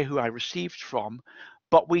don't care who I received from,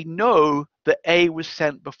 but we know that A was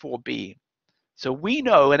sent before B. So we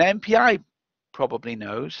know, and MPI probably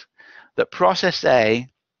knows, that process A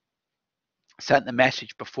sent the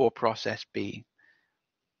message before process B.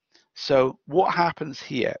 So what happens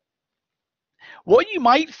here? What you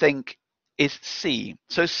might think is C.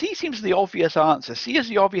 So C seems the obvious answer. C is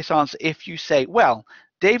the obvious answer if you say, well,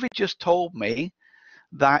 David just told me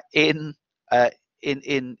that if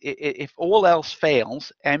all else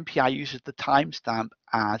fails, MPI uses the timestamp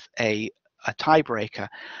as a tiebreaker.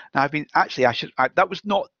 Now, that was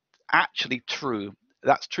not actually true.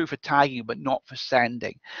 That's true for tagging, but not for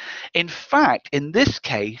sending. In fact, in this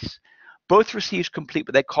case, both receives complete,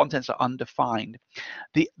 but their contents are undefined.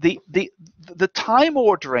 The time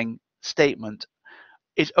ordering statement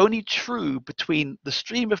is only true between the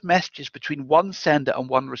stream of messages between one sender and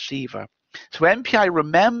one receiver. So MPI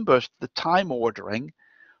remembers the time ordering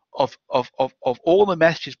of all the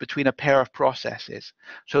messages between a pair of processes.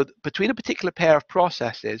 So between a particular pair of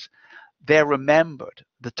processes, they're remembered.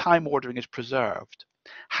 The time ordering is preserved.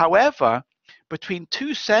 However, between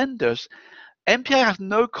two senders, MPI has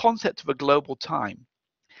no concept of a global time.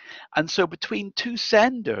 And so between two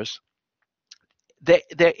senders,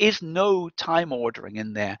 there is no time ordering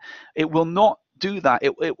in there. It will not do that.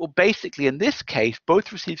 It will basically, in this case,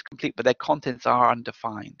 both receives complete, but their contents are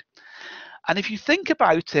undefined. And if you think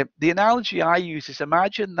about it, the analogy I use is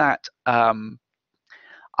imagine that I'm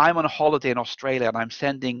on a holiday in Australia and I'm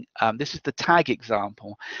sending, this is the tag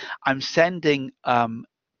example, I'm sending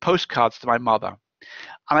postcards to my mother.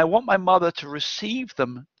 And I want my mother to receive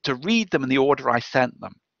them, to read them in the order I sent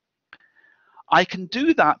them. I can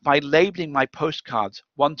do that by labeling my postcards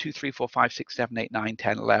 1, 2, 3, 4, 5, 6, 7, 8, 9,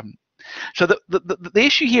 10, 11. So the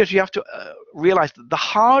issue here is you have to realize that the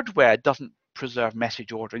hardware doesn't preserve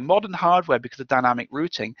message ordering. Modern hardware, because of dynamic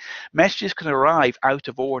routing, messages can arrive out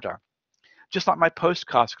of order. Just like my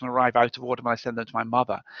postcards can arrive out of order when I send them to my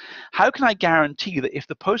mother. How can I guarantee that if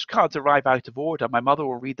the postcards arrive out of order, my mother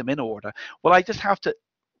will read them in order? Well, I just have to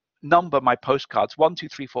number my postcards 1, 2,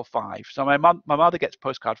 3, 4, 5. So my mother gets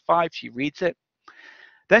postcard 5, she reads it.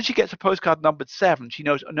 Then she gets a postcard numbered 7. She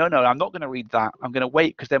knows, no, I'm not going to read that. I'm going to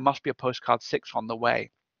wait because there must be a postcard 6 on the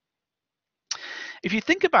way. If you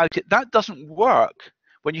think about it, that doesn't work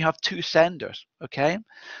when you have two senders, okay?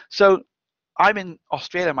 So I'm in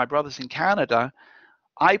Australia, my brother's in Canada.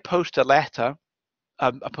 I post a letter,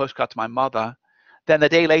 a postcard to my mother. Then a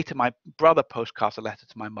day later, my brother postcards a letter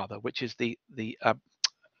to my mother, which is the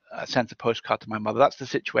sends a postcard to my mother. That's the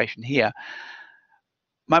situation here.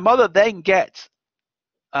 My mother then gets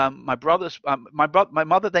my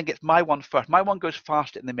mother then gets my one first. My one goes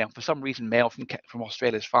faster in the mail. For some reason, mail from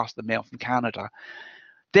Australia is faster than mail from Canada.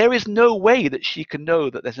 There is no way that she can know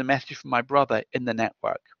that there's a message from my brother in the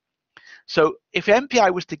network. So if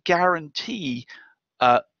MPI was to guarantee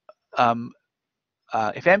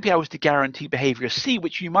behavior C,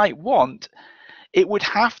 which you might want, it would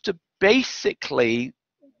have to basically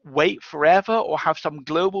wait forever or have some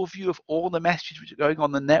global view of all the messages which are going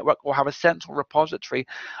on the network or have a central repository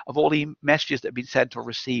of all the messages that have been sent or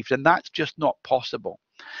received. And that's just not possible.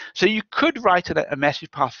 So you could write a message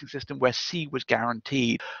passing system where C was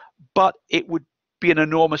guaranteed, but it would be an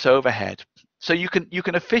enormous overhead. So you can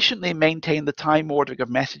efficiently maintain the time ordering of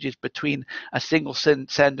messages between a single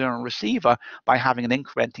sender and receiver by having an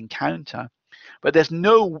incrementing counter. But there's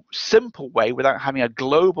no simple way without having a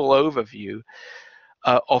global overview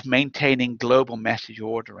of maintaining global message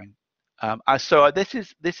ordering. So this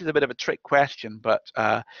is a bit of a trick question, but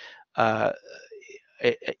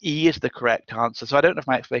E is the correct answer. So I don't know if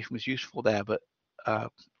my explanation was useful there, but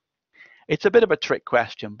it's a bit of a trick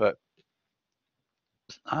question. But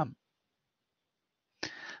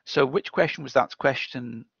so which question was that?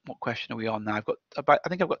 What question are we on now? I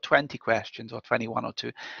think I've got 20 questions or 21 or 2.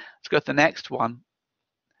 Let's go to the next one.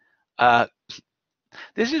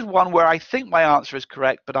 This is one where I think my answer is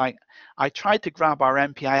correct, but I tried to grab our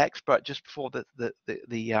MPI expert just before the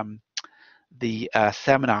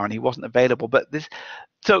seminar, and he wasn't available. But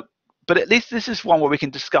at least this is one where we can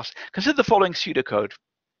discuss. Consider the following pseudocode.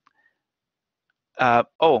 The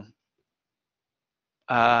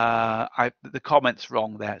comment's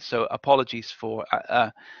wrong there, so apologies for.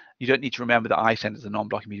 You don't need to remember that I send as a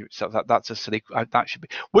non-blocking media, so that's a silly. That should be.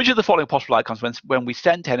 Which of the following possible outcomes when we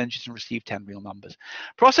send 10 integers and receive 10 real numbers?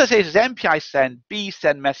 Process A says MPI send B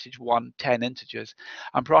send message 1 10 integers,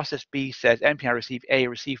 and process B says MPI receive A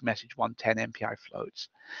receive message 1 10 MPI floats.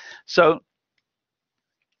 So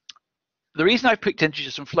the reason I've picked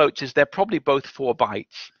integers and floats is they're probably both 4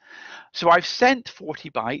 bytes. So I've sent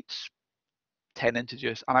 40 bytes, 10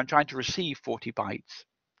 integers, and I'm trying to receive 40 bytes,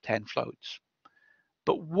 10 floats.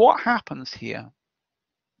 But what happens here?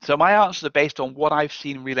 So my answers are based on what I've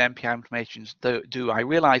seen real MPI implementations do. I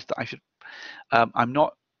realize that I should, I'm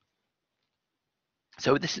not,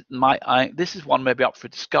 so this is this is one maybe up for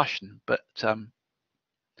discussion, but so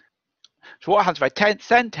what happens if I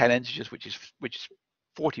send 10 integers, which is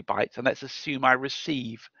 40 bytes, and let's assume I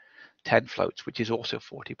receive 10 floats, which is also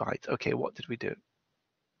 40 bytes. Okay, what did we do?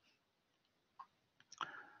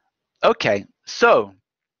 Okay, so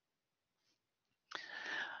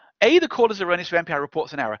A, the call is erroneous if MPI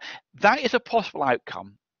reports an error. That is a possible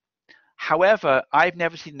outcome. However, I've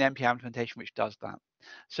never seen an MPI implementation which does that.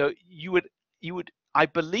 So you would, I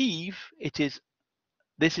believe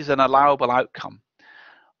this is an allowable outcome,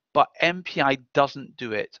 but MPI doesn't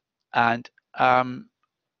do it. And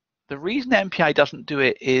the reason MPI doesn't do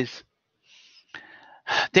it is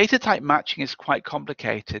data type matching is quite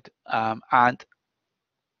complicated. And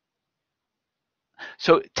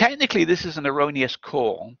so technically this is an erroneous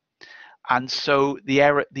call. And so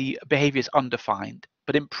the behavior is undefined.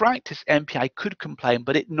 But in practice, MPI could complain,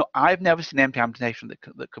 but I've never seen MPI implementation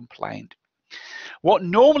that complained. What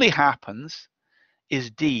normally happens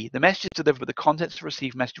is D, the message is delivered, but the contents of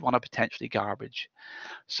received message 1 are potentially garbage.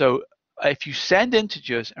 So if you send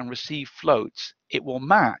integers and receive floats, it will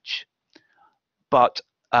match, but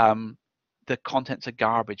the contents are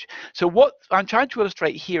garbage. So what I'm trying to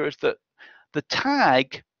illustrate here is that the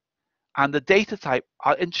tag and the data type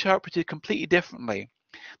are interpreted completely differently.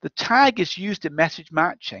 The tag is used in message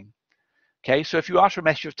matching. Okay, so if you ask for a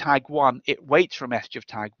message of tag 1, it waits for a message of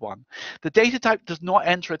tag 1. The data type does not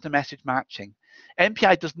enter into message matching.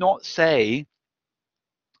 MPI does not say,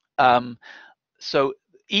 so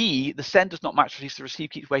E, the send does not match release, the receive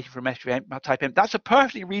keeps waiting for a message of type M. That's a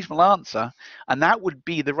perfectly reasonable answer, and that would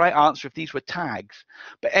be the right answer if these were tags.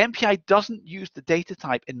 But MPI doesn't use the data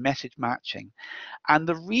type in message matching. And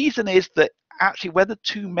the reason is that actually whether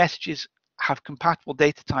 2 messages have compatible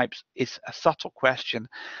data types is a subtle question,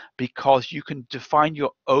 because you can define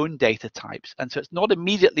your own data types, and so it's not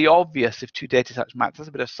immediately obvious if 2 data types match. That's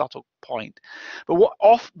a bit of a subtle point. But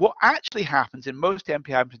what actually happens in most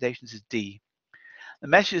MPI implementations is D. The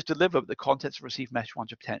message is delivered, but the contents of received message 1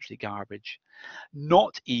 are potentially garbage,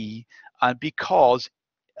 not E, because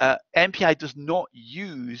MPI does not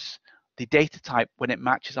use the data type when it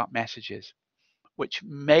matches up messages, which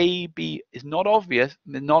maybe is not obvious,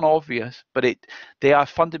 non-obvious, but they are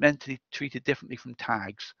fundamentally treated differently from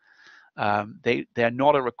tags. They're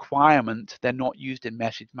not a requirement. They're not used in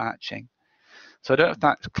message matching. So I don't know if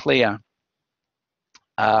that's clear.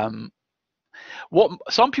 What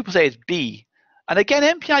some people say is B, and again,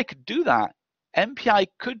 MPI could do that. MPI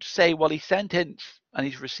could say, well, he sent ints and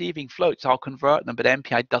he's receiving floats, I'll convert them, but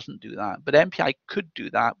MPI doesn't do that. But MPI could do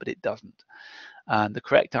that, but it doesn't. And the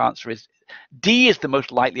correct answer is D is the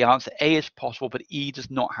most likely answer. A is possible, but E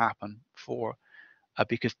does not happen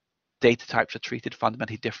because data types are treated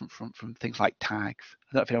fundamentally different from things like tags. I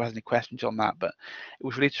don't know if anyone has any questions on that, but it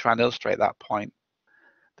was really to try and illustrate that point.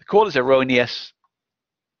 The call is erroneous.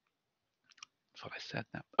 That's what I said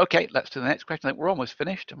now. Okay, let's do the next question. I think we're almost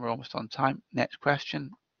finished and we're almost on time. Next question.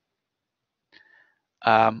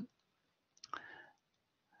 Some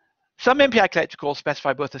MPI collector calls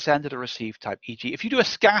specify both the send and the receive type, e.g. if you do a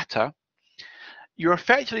scatter, you're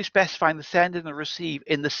effectively specifying the send and the receive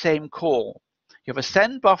in the same call. You have a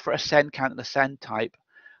send buffer, a send count, and a send type,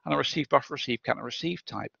 and a receive buffer, receive count, and a receive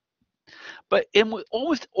type. But in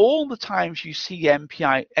almost all the times you see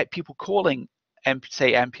MPI, people calling,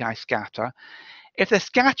 say, MPI scatter, if they're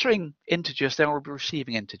scattering integers, they will be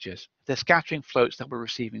receiving integers. If they're scattering floats, they'll be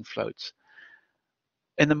receiving floats.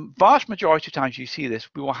 In the vast majority of times you see this,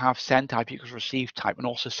 we will have send type equals receive type, and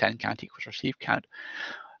also send count equals receive count.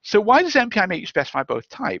 So why does MPI make you specify both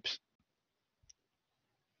types?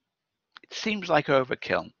 It seems like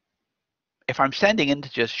overkill. If I'm sending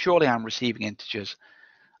integers, surely I'm receiving integers.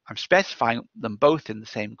 I'm specifying them both in the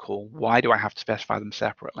same call. Why do I have to specify them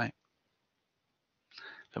separately?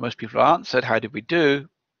 So most people answered, how did we do?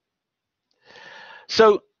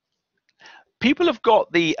 So people have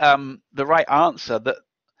got the right answer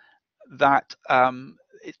that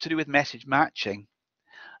it's to do with message matching.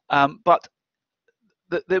 But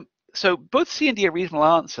so both C and D are reasonable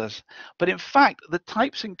answers, but in fact, the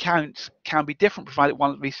types and counts can be different provided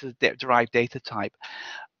one releases a derived data type.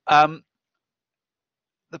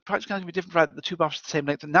 The types can be different provided the two buffers are the same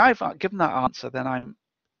length. And now I've given that answer, then and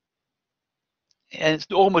it's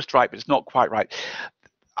almost right, but it's not quite right.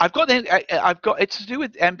 It's to do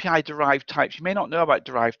with MPI derived types. You may not know about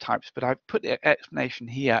derived types, but I've put the explanation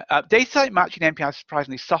here. Data type matching MPI is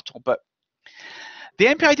surprisingly subtle, but the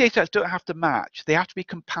MPI data types don't have to match. They have to be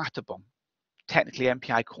compatible. Technically,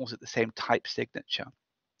 MPI calls it the same type signature.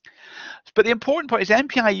 But the important point is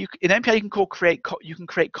MPI. In MPI, you can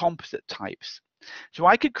create composite types. So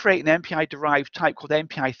I could create an MPI derived type called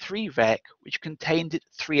MPI3vec, which contained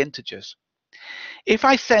 3 integers. If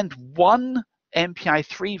I send one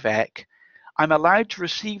MPI3vec, I'm allowed to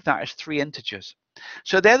receive that as 3 integers.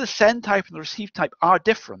 So there, the send type and the receive type are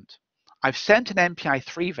different. I've sent an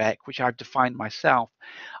MPI3vec, which I've defined myself,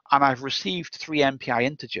 and I've received 3 MPI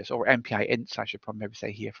integers, or MPI ints, I should probably maybe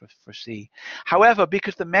say here for C. However,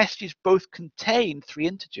 because the messages both contain 3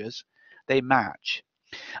 integers, they match.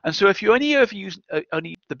 And so if you only ever use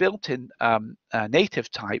only the built-in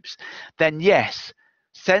native types, then yes,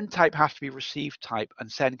 send type has to be receive type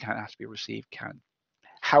and send count has to be receive count.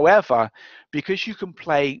 However, because you can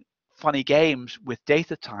play funny games with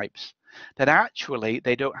data types, then actually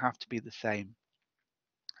they don't have to be the same.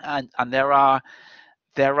 And there are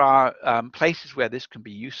places where this can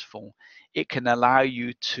be useful. It can allow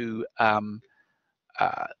you to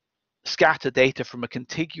scatter data from a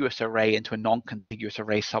contiguous array into a non-contiguous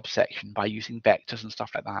array subsection by using vectors and stuff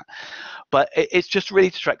like that. But it's just really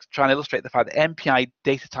to try and illustrate the fact that MPI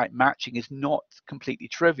data type matching is not completely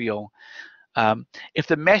trivial. If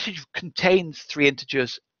the message contains 3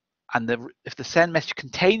 integers and if the send message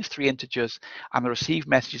contains 3 integers and the receive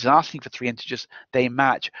message is asking for 3 integers, they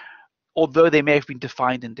match, although they may have been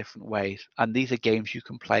defined in different ways. And these are games you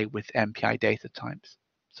can play with MPI data types.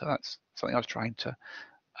 So that's something I was trying to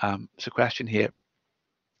it's a question here.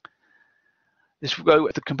 This will go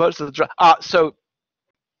with the components of the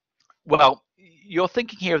well, you're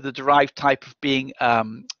thinking here of the derived type of being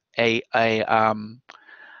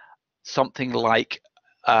something like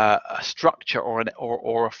a structure or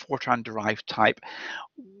a Fortran derived type.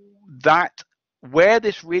 That where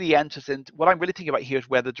this really enters into, what I'm really thinking about here is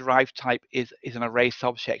where the derived type is an array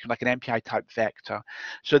subsection, like an MPI type vector.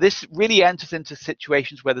 So this really enters into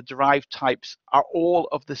situations where the derived types are all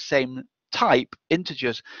of the same type,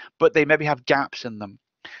 integers, but they maybe have gaps in them.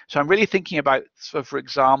 So I'm really thinking about, so for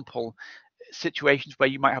example, situations where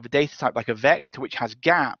you might have a data type like a vector which has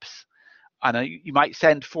gaps, and you might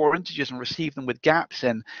send 4 integers and receive them with gaps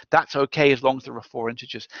in. That's okay as long as there are 4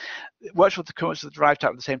 integers. It works with the components of the derived type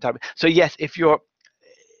at the same time. So yes, if you're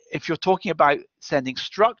talking about sending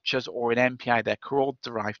structures or an MPI, they're called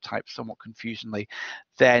derived types somewhat confusingly,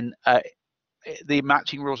 then the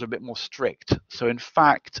matching rules are a bit more strict. So in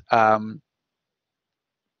fact, I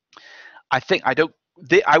think I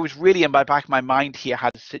was really in my back of my mind here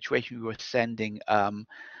had a situation we were sending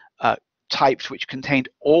types which contained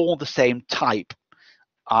all the same type,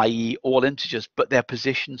 i.e. all integers, but their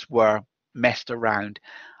positions were messed around.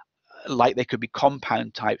 Like they could be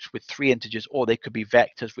compound types with 3 integers, or they could be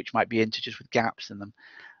vectors which might be integers with gaps in them.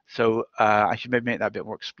 So I should maybe make that a bit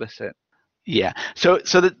more explicit. Yeah, so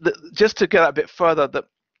just to get a bit further, that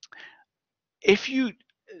if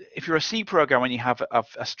you're a C programmer and you have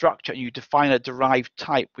a structure and you define a derived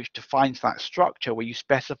type which defines that structure, where you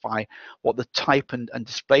specify what the type and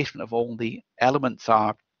displacement of all the elements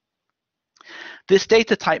are, this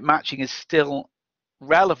data type matching is still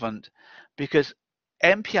relevant because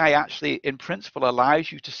MPI actually in principle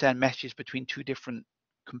allows you to send messages between 2 different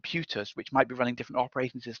computers which might be running different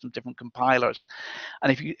operating systems, different compilers.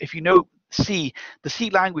 And if you know C, the C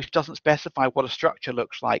language doesn't specify what a structure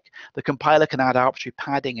looks like. The compiler can add arbitrary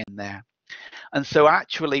padding in there. And so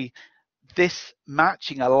actually this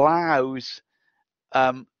matching allows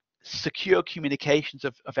secure communications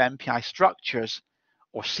of MPI structures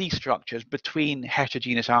or C structures between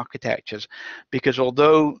heterogeneous architectures, because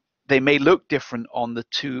although they may look different on the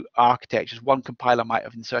 2 architectures, one compiler might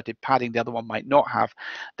have inserted padding, the other one might not have,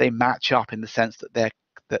 they match up in the sense that they're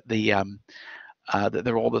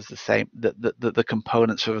all the same, the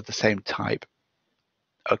components are of the same type.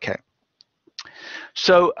 Okay.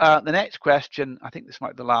 So the next question, I think this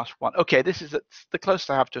might be the last one. Okay, this is the closest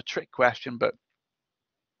I have to a trick question, but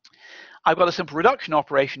I've got a simple reduction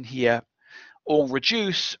operation here, all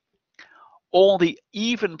reduce. All the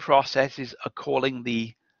even processes are calling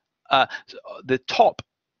the top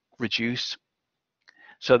reduce.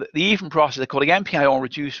 So the even process, they're calling MPI all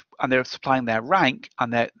reduce, and they're supplying their rank,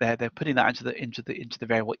 and they're putting that into the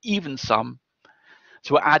variable even sum.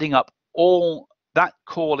 So we're adding up all that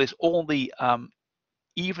call is all the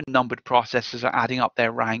even numbered processes are adding up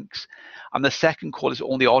their ranks, and the second call is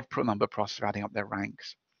all the odd number processes are adding up their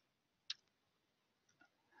ranks.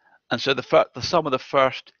 And so the sum of the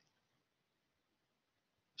first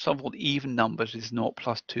sum of all the even numbers is 0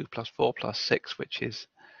 plus 2 plus 4 plus 6, which is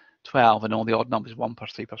 12, and all the odd numbers 1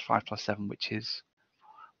 plus 3 plus 5 plus 7, which is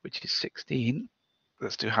 16.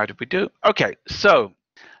 Let's do how did we do? Okay, so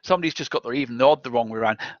somebody's just got their even and odd the wrong way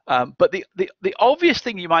around. But the obvious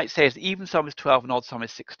thing you might say is the even sum is 12 and odd sum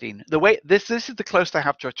is 16. The way this is the closest I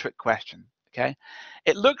have to a trick question. Okay,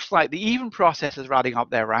 it looks like the even processes are adding up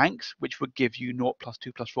their ranks, which would give you 0 plus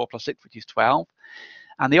 2 plus 4 plus 6, which is 12.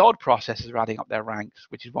 And the odd processes are adding up their ranks,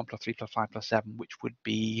 which is 1 plus 3 plus 5 plus 7, which would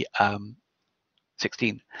be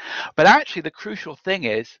 16. But actually, the crucial thing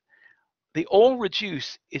is the all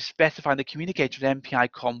reduce is specifying the communicator of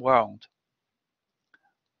MPI com world.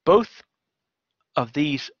 Both of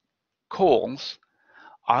these calls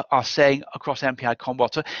are saying across MPI com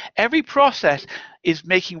world. So every process is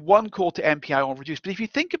making one call to MPI all reduce. But if you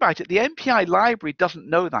think about it, the MPI library doesn't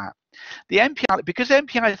know that. The MPI, because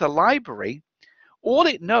MPI is a library, all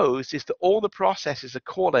it knows is that all the processes are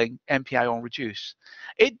calling MPI on reduce.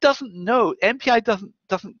 It doesn't know, MPI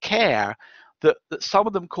doesn't care that some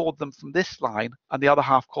of them called them from this line and the other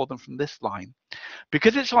half called them from this line.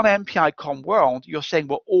 Because it's on MPI com world, you're saying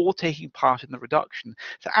we're all taking part in the reduction.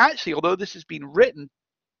 So actually, although this has been written,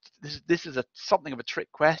 this is something of a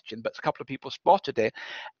trick question, but a couple of people spotted it.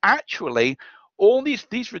 Actually, all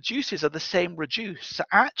these reduces are the same reduce. So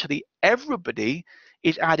actually, everybody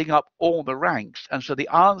is adding up all the ranks, and so the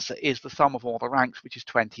answer is the sum of all the ranks, which is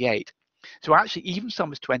 28. So actually, even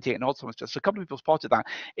sum is 28 and odd sum is just. So a couple of people spotted that.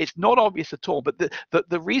 It's not obvious at all, but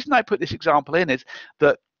the reason I put this example in is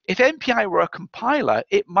that if MPI were a compiler,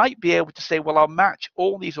 it might be able to say, well, I'll match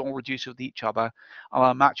all these all reduce with each other, and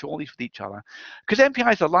I'll match all these with each other. Because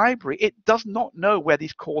MPI is a library, it does not know where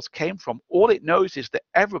these calls came from. All it knows is that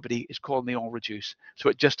everybody is calling the all reduce. So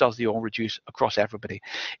it just does the all reduce across everybody.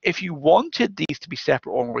 If you wanted these to be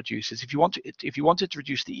separate all reduces, if you wanted to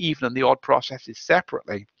reduce the even and the odd processes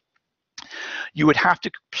separately, you would have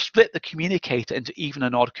to split the communicator into even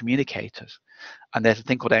and odd communicators. And there's a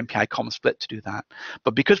thing called MPI com split to do that.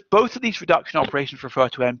 But because both of these reduction operations refer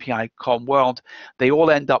to MPI com world, they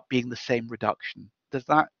all end up being the same reduction. Does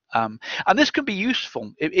that? And this can be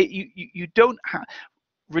useful. You don't have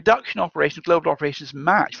reduction operations, global operations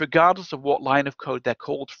match regardless of what line of code they're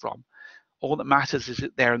called from. All that matters is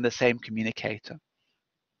that they're in the same communicator.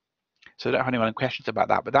 So I don't have anyone questions about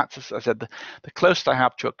that, but that's, as I said, the closest I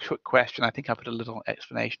have to a quick question. I think I put a little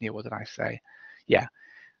explanation here. What did I say? Yeah,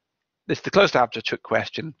 this is the closest I have to a trick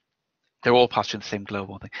question. They're all passed in the same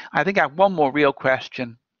global thing. I think I have one more real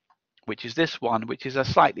question, which is this one, which is a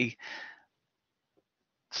slightly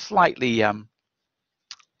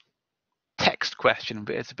text question,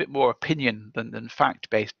 but it's a bit more opinion than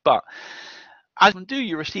fact-based. But as you do,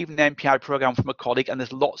 you receive an MPI program from a colleague, and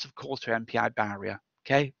there's lots of calls to MPI barrier.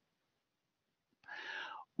 Okay.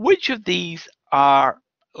 Which of these are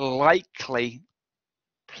likely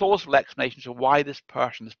plausible explanations of why this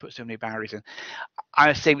person has put so many barriers in?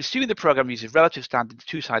 I say, assuming the program uses relative standard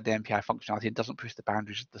two-sided MPI functionality and doesn't push the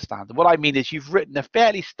boundaries of the standard. What I mean is you've written a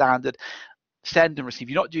fairly standard send and receive.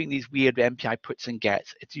 You're not doing these weird MPI puts and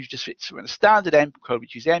gets. It's a standard M code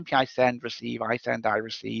which uses MPI send, receive, I send, I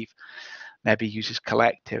receive, maybe uses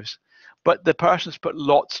collectives. But the person's put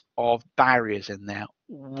lots of barriers in there.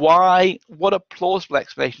 Why? What are plausible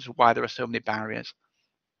explanations of why there are so many barriers?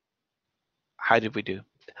 How did we do?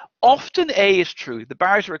 Often A is true. The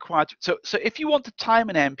barriers are required. So if you want to time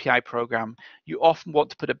an MPI program, you often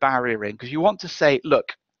want to put a barrier in because you want to say,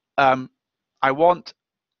 look, I want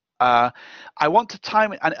to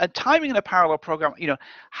time it, and timing in a parallel program. You know,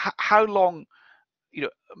 how long? You know,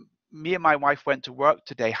 me and my wife went to work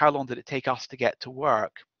today. How long did it take us to get to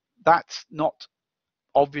work? That's not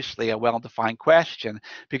obviously a well-defined question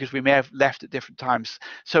because we may have left at different times.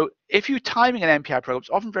 So if you're timing an MPI program,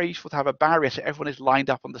 it's often very useful to have a barrier so everyone is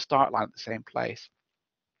lined up on the start line at the same place.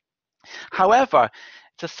 However,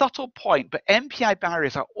 it's a subtle point, but MPI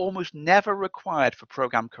barriers are almost never required for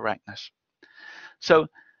program correctness. So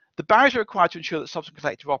the barriers are required to ensure that subsequent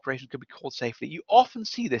collective operations can be called safely. You often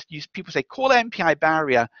see this. People say, call MPI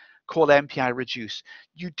barrier, call MPI reduce.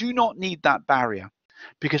 You do not need that barrier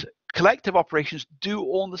because collective operations do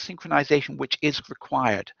all the synchronization which is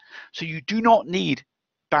required. So you do not need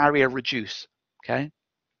barrier reduce, okay?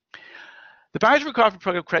 The barriers required for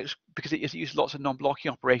program correctness because it uses lots of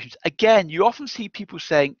non-blocking operations. Again, you often see people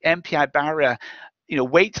saying MPI barrier,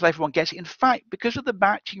 wait till everyone gets it. In fact, because of the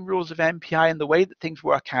matching rules of MPI and the way that things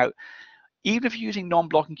work out, even if you're using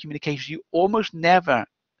non-blocking communications, you almost never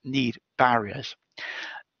need barriers.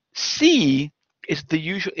 C is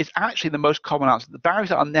actually the most common answer. The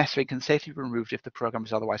barriers are unnecessary, can safely be removed if the program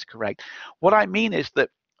is otherwise correct. What I mean is that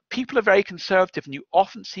people are very conservative, and you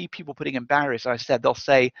often see people putting in barriers. As I said, they'll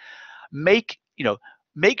say, make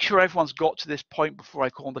sure everyone's got to this point before I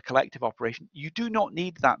call the collective operation. You do not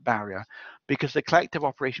need that barrier because the collective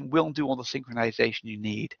operation will do all the synchronization you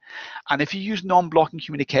need. And if you use non-blocking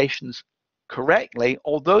communications correctly,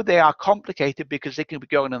 although they are complicated because they can be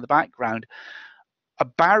going in the background, a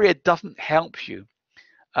barrier doesn't help you.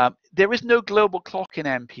 There is no global clock in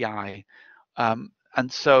MPI,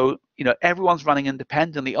 and so everyone's running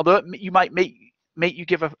independently. Although you might make you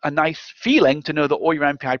give a nice feeling to know that all your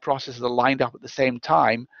MPI processes are lined up at the same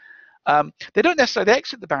time, they don't necessarily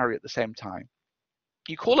exit the barrier at the same time.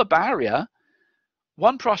 You call a barrier,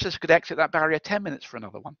 one process could exit that barrier 10 minutes for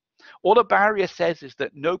another one. All a barrier says is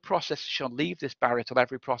that no process shall leave this barrier till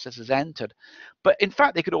every process is entered. But in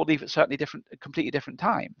fact, they could all leave at completely different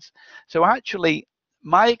times. So actually,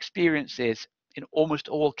 my experience is in almost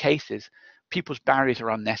all cases, people's barriers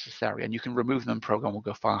are unnecessary, and you can remove them and program will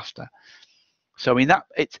go faster. So I mean,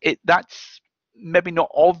 that's maybe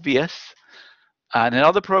not obvious. And in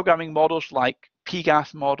other programming models like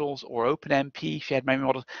PGAS models or OpenMP, shared memory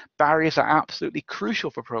models, barriers are absolutely crucial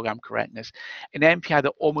for program correctness. In MPI,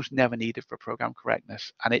 they're almost never needed for program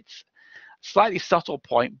correctness. And it's a slightly subtle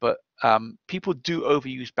point, but people do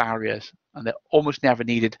overuse barriers, and they're almost never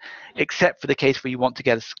needed, except for the case where you want to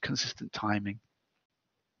get a consistent timing.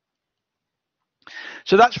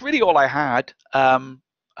 So that's really all I had.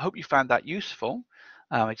 I hope you found that useful.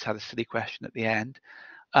 I just had a silly question at the end.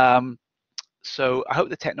 So I hope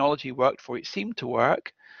the technology worked for you. It seemed to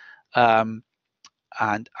work. And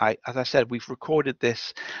as I said, we've recorded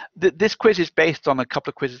this. This quiz is based on a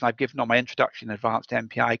couple of quizzes I've given on my introduction and advanced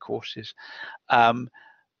MPI courses.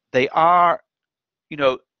 They are,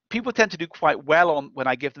 people tend to do quite well on when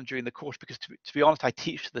I give them during the course because, to be honest, I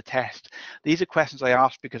teach to the test. These are questions I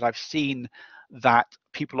ask because I've seen that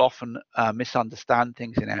people often misunderstand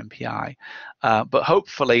things in MPI. But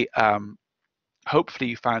hopefully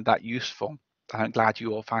you found that useful. I'm glad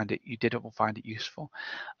you all found it. You did all find it useful.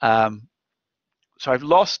 So I've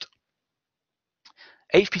lost.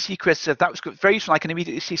 HPC Chris said that was good, very useful. I can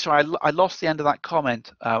immediately see. Sorry, I lost the end of that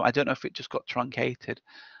comment. I don't know if it just got truncated.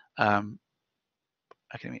 But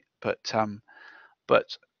the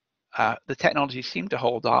technology seemed to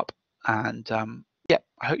hold up, and yeah,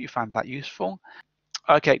 I hope you found that useful.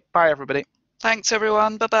 Okay, bye everybody. Thanks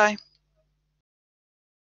everyone. Bye bye.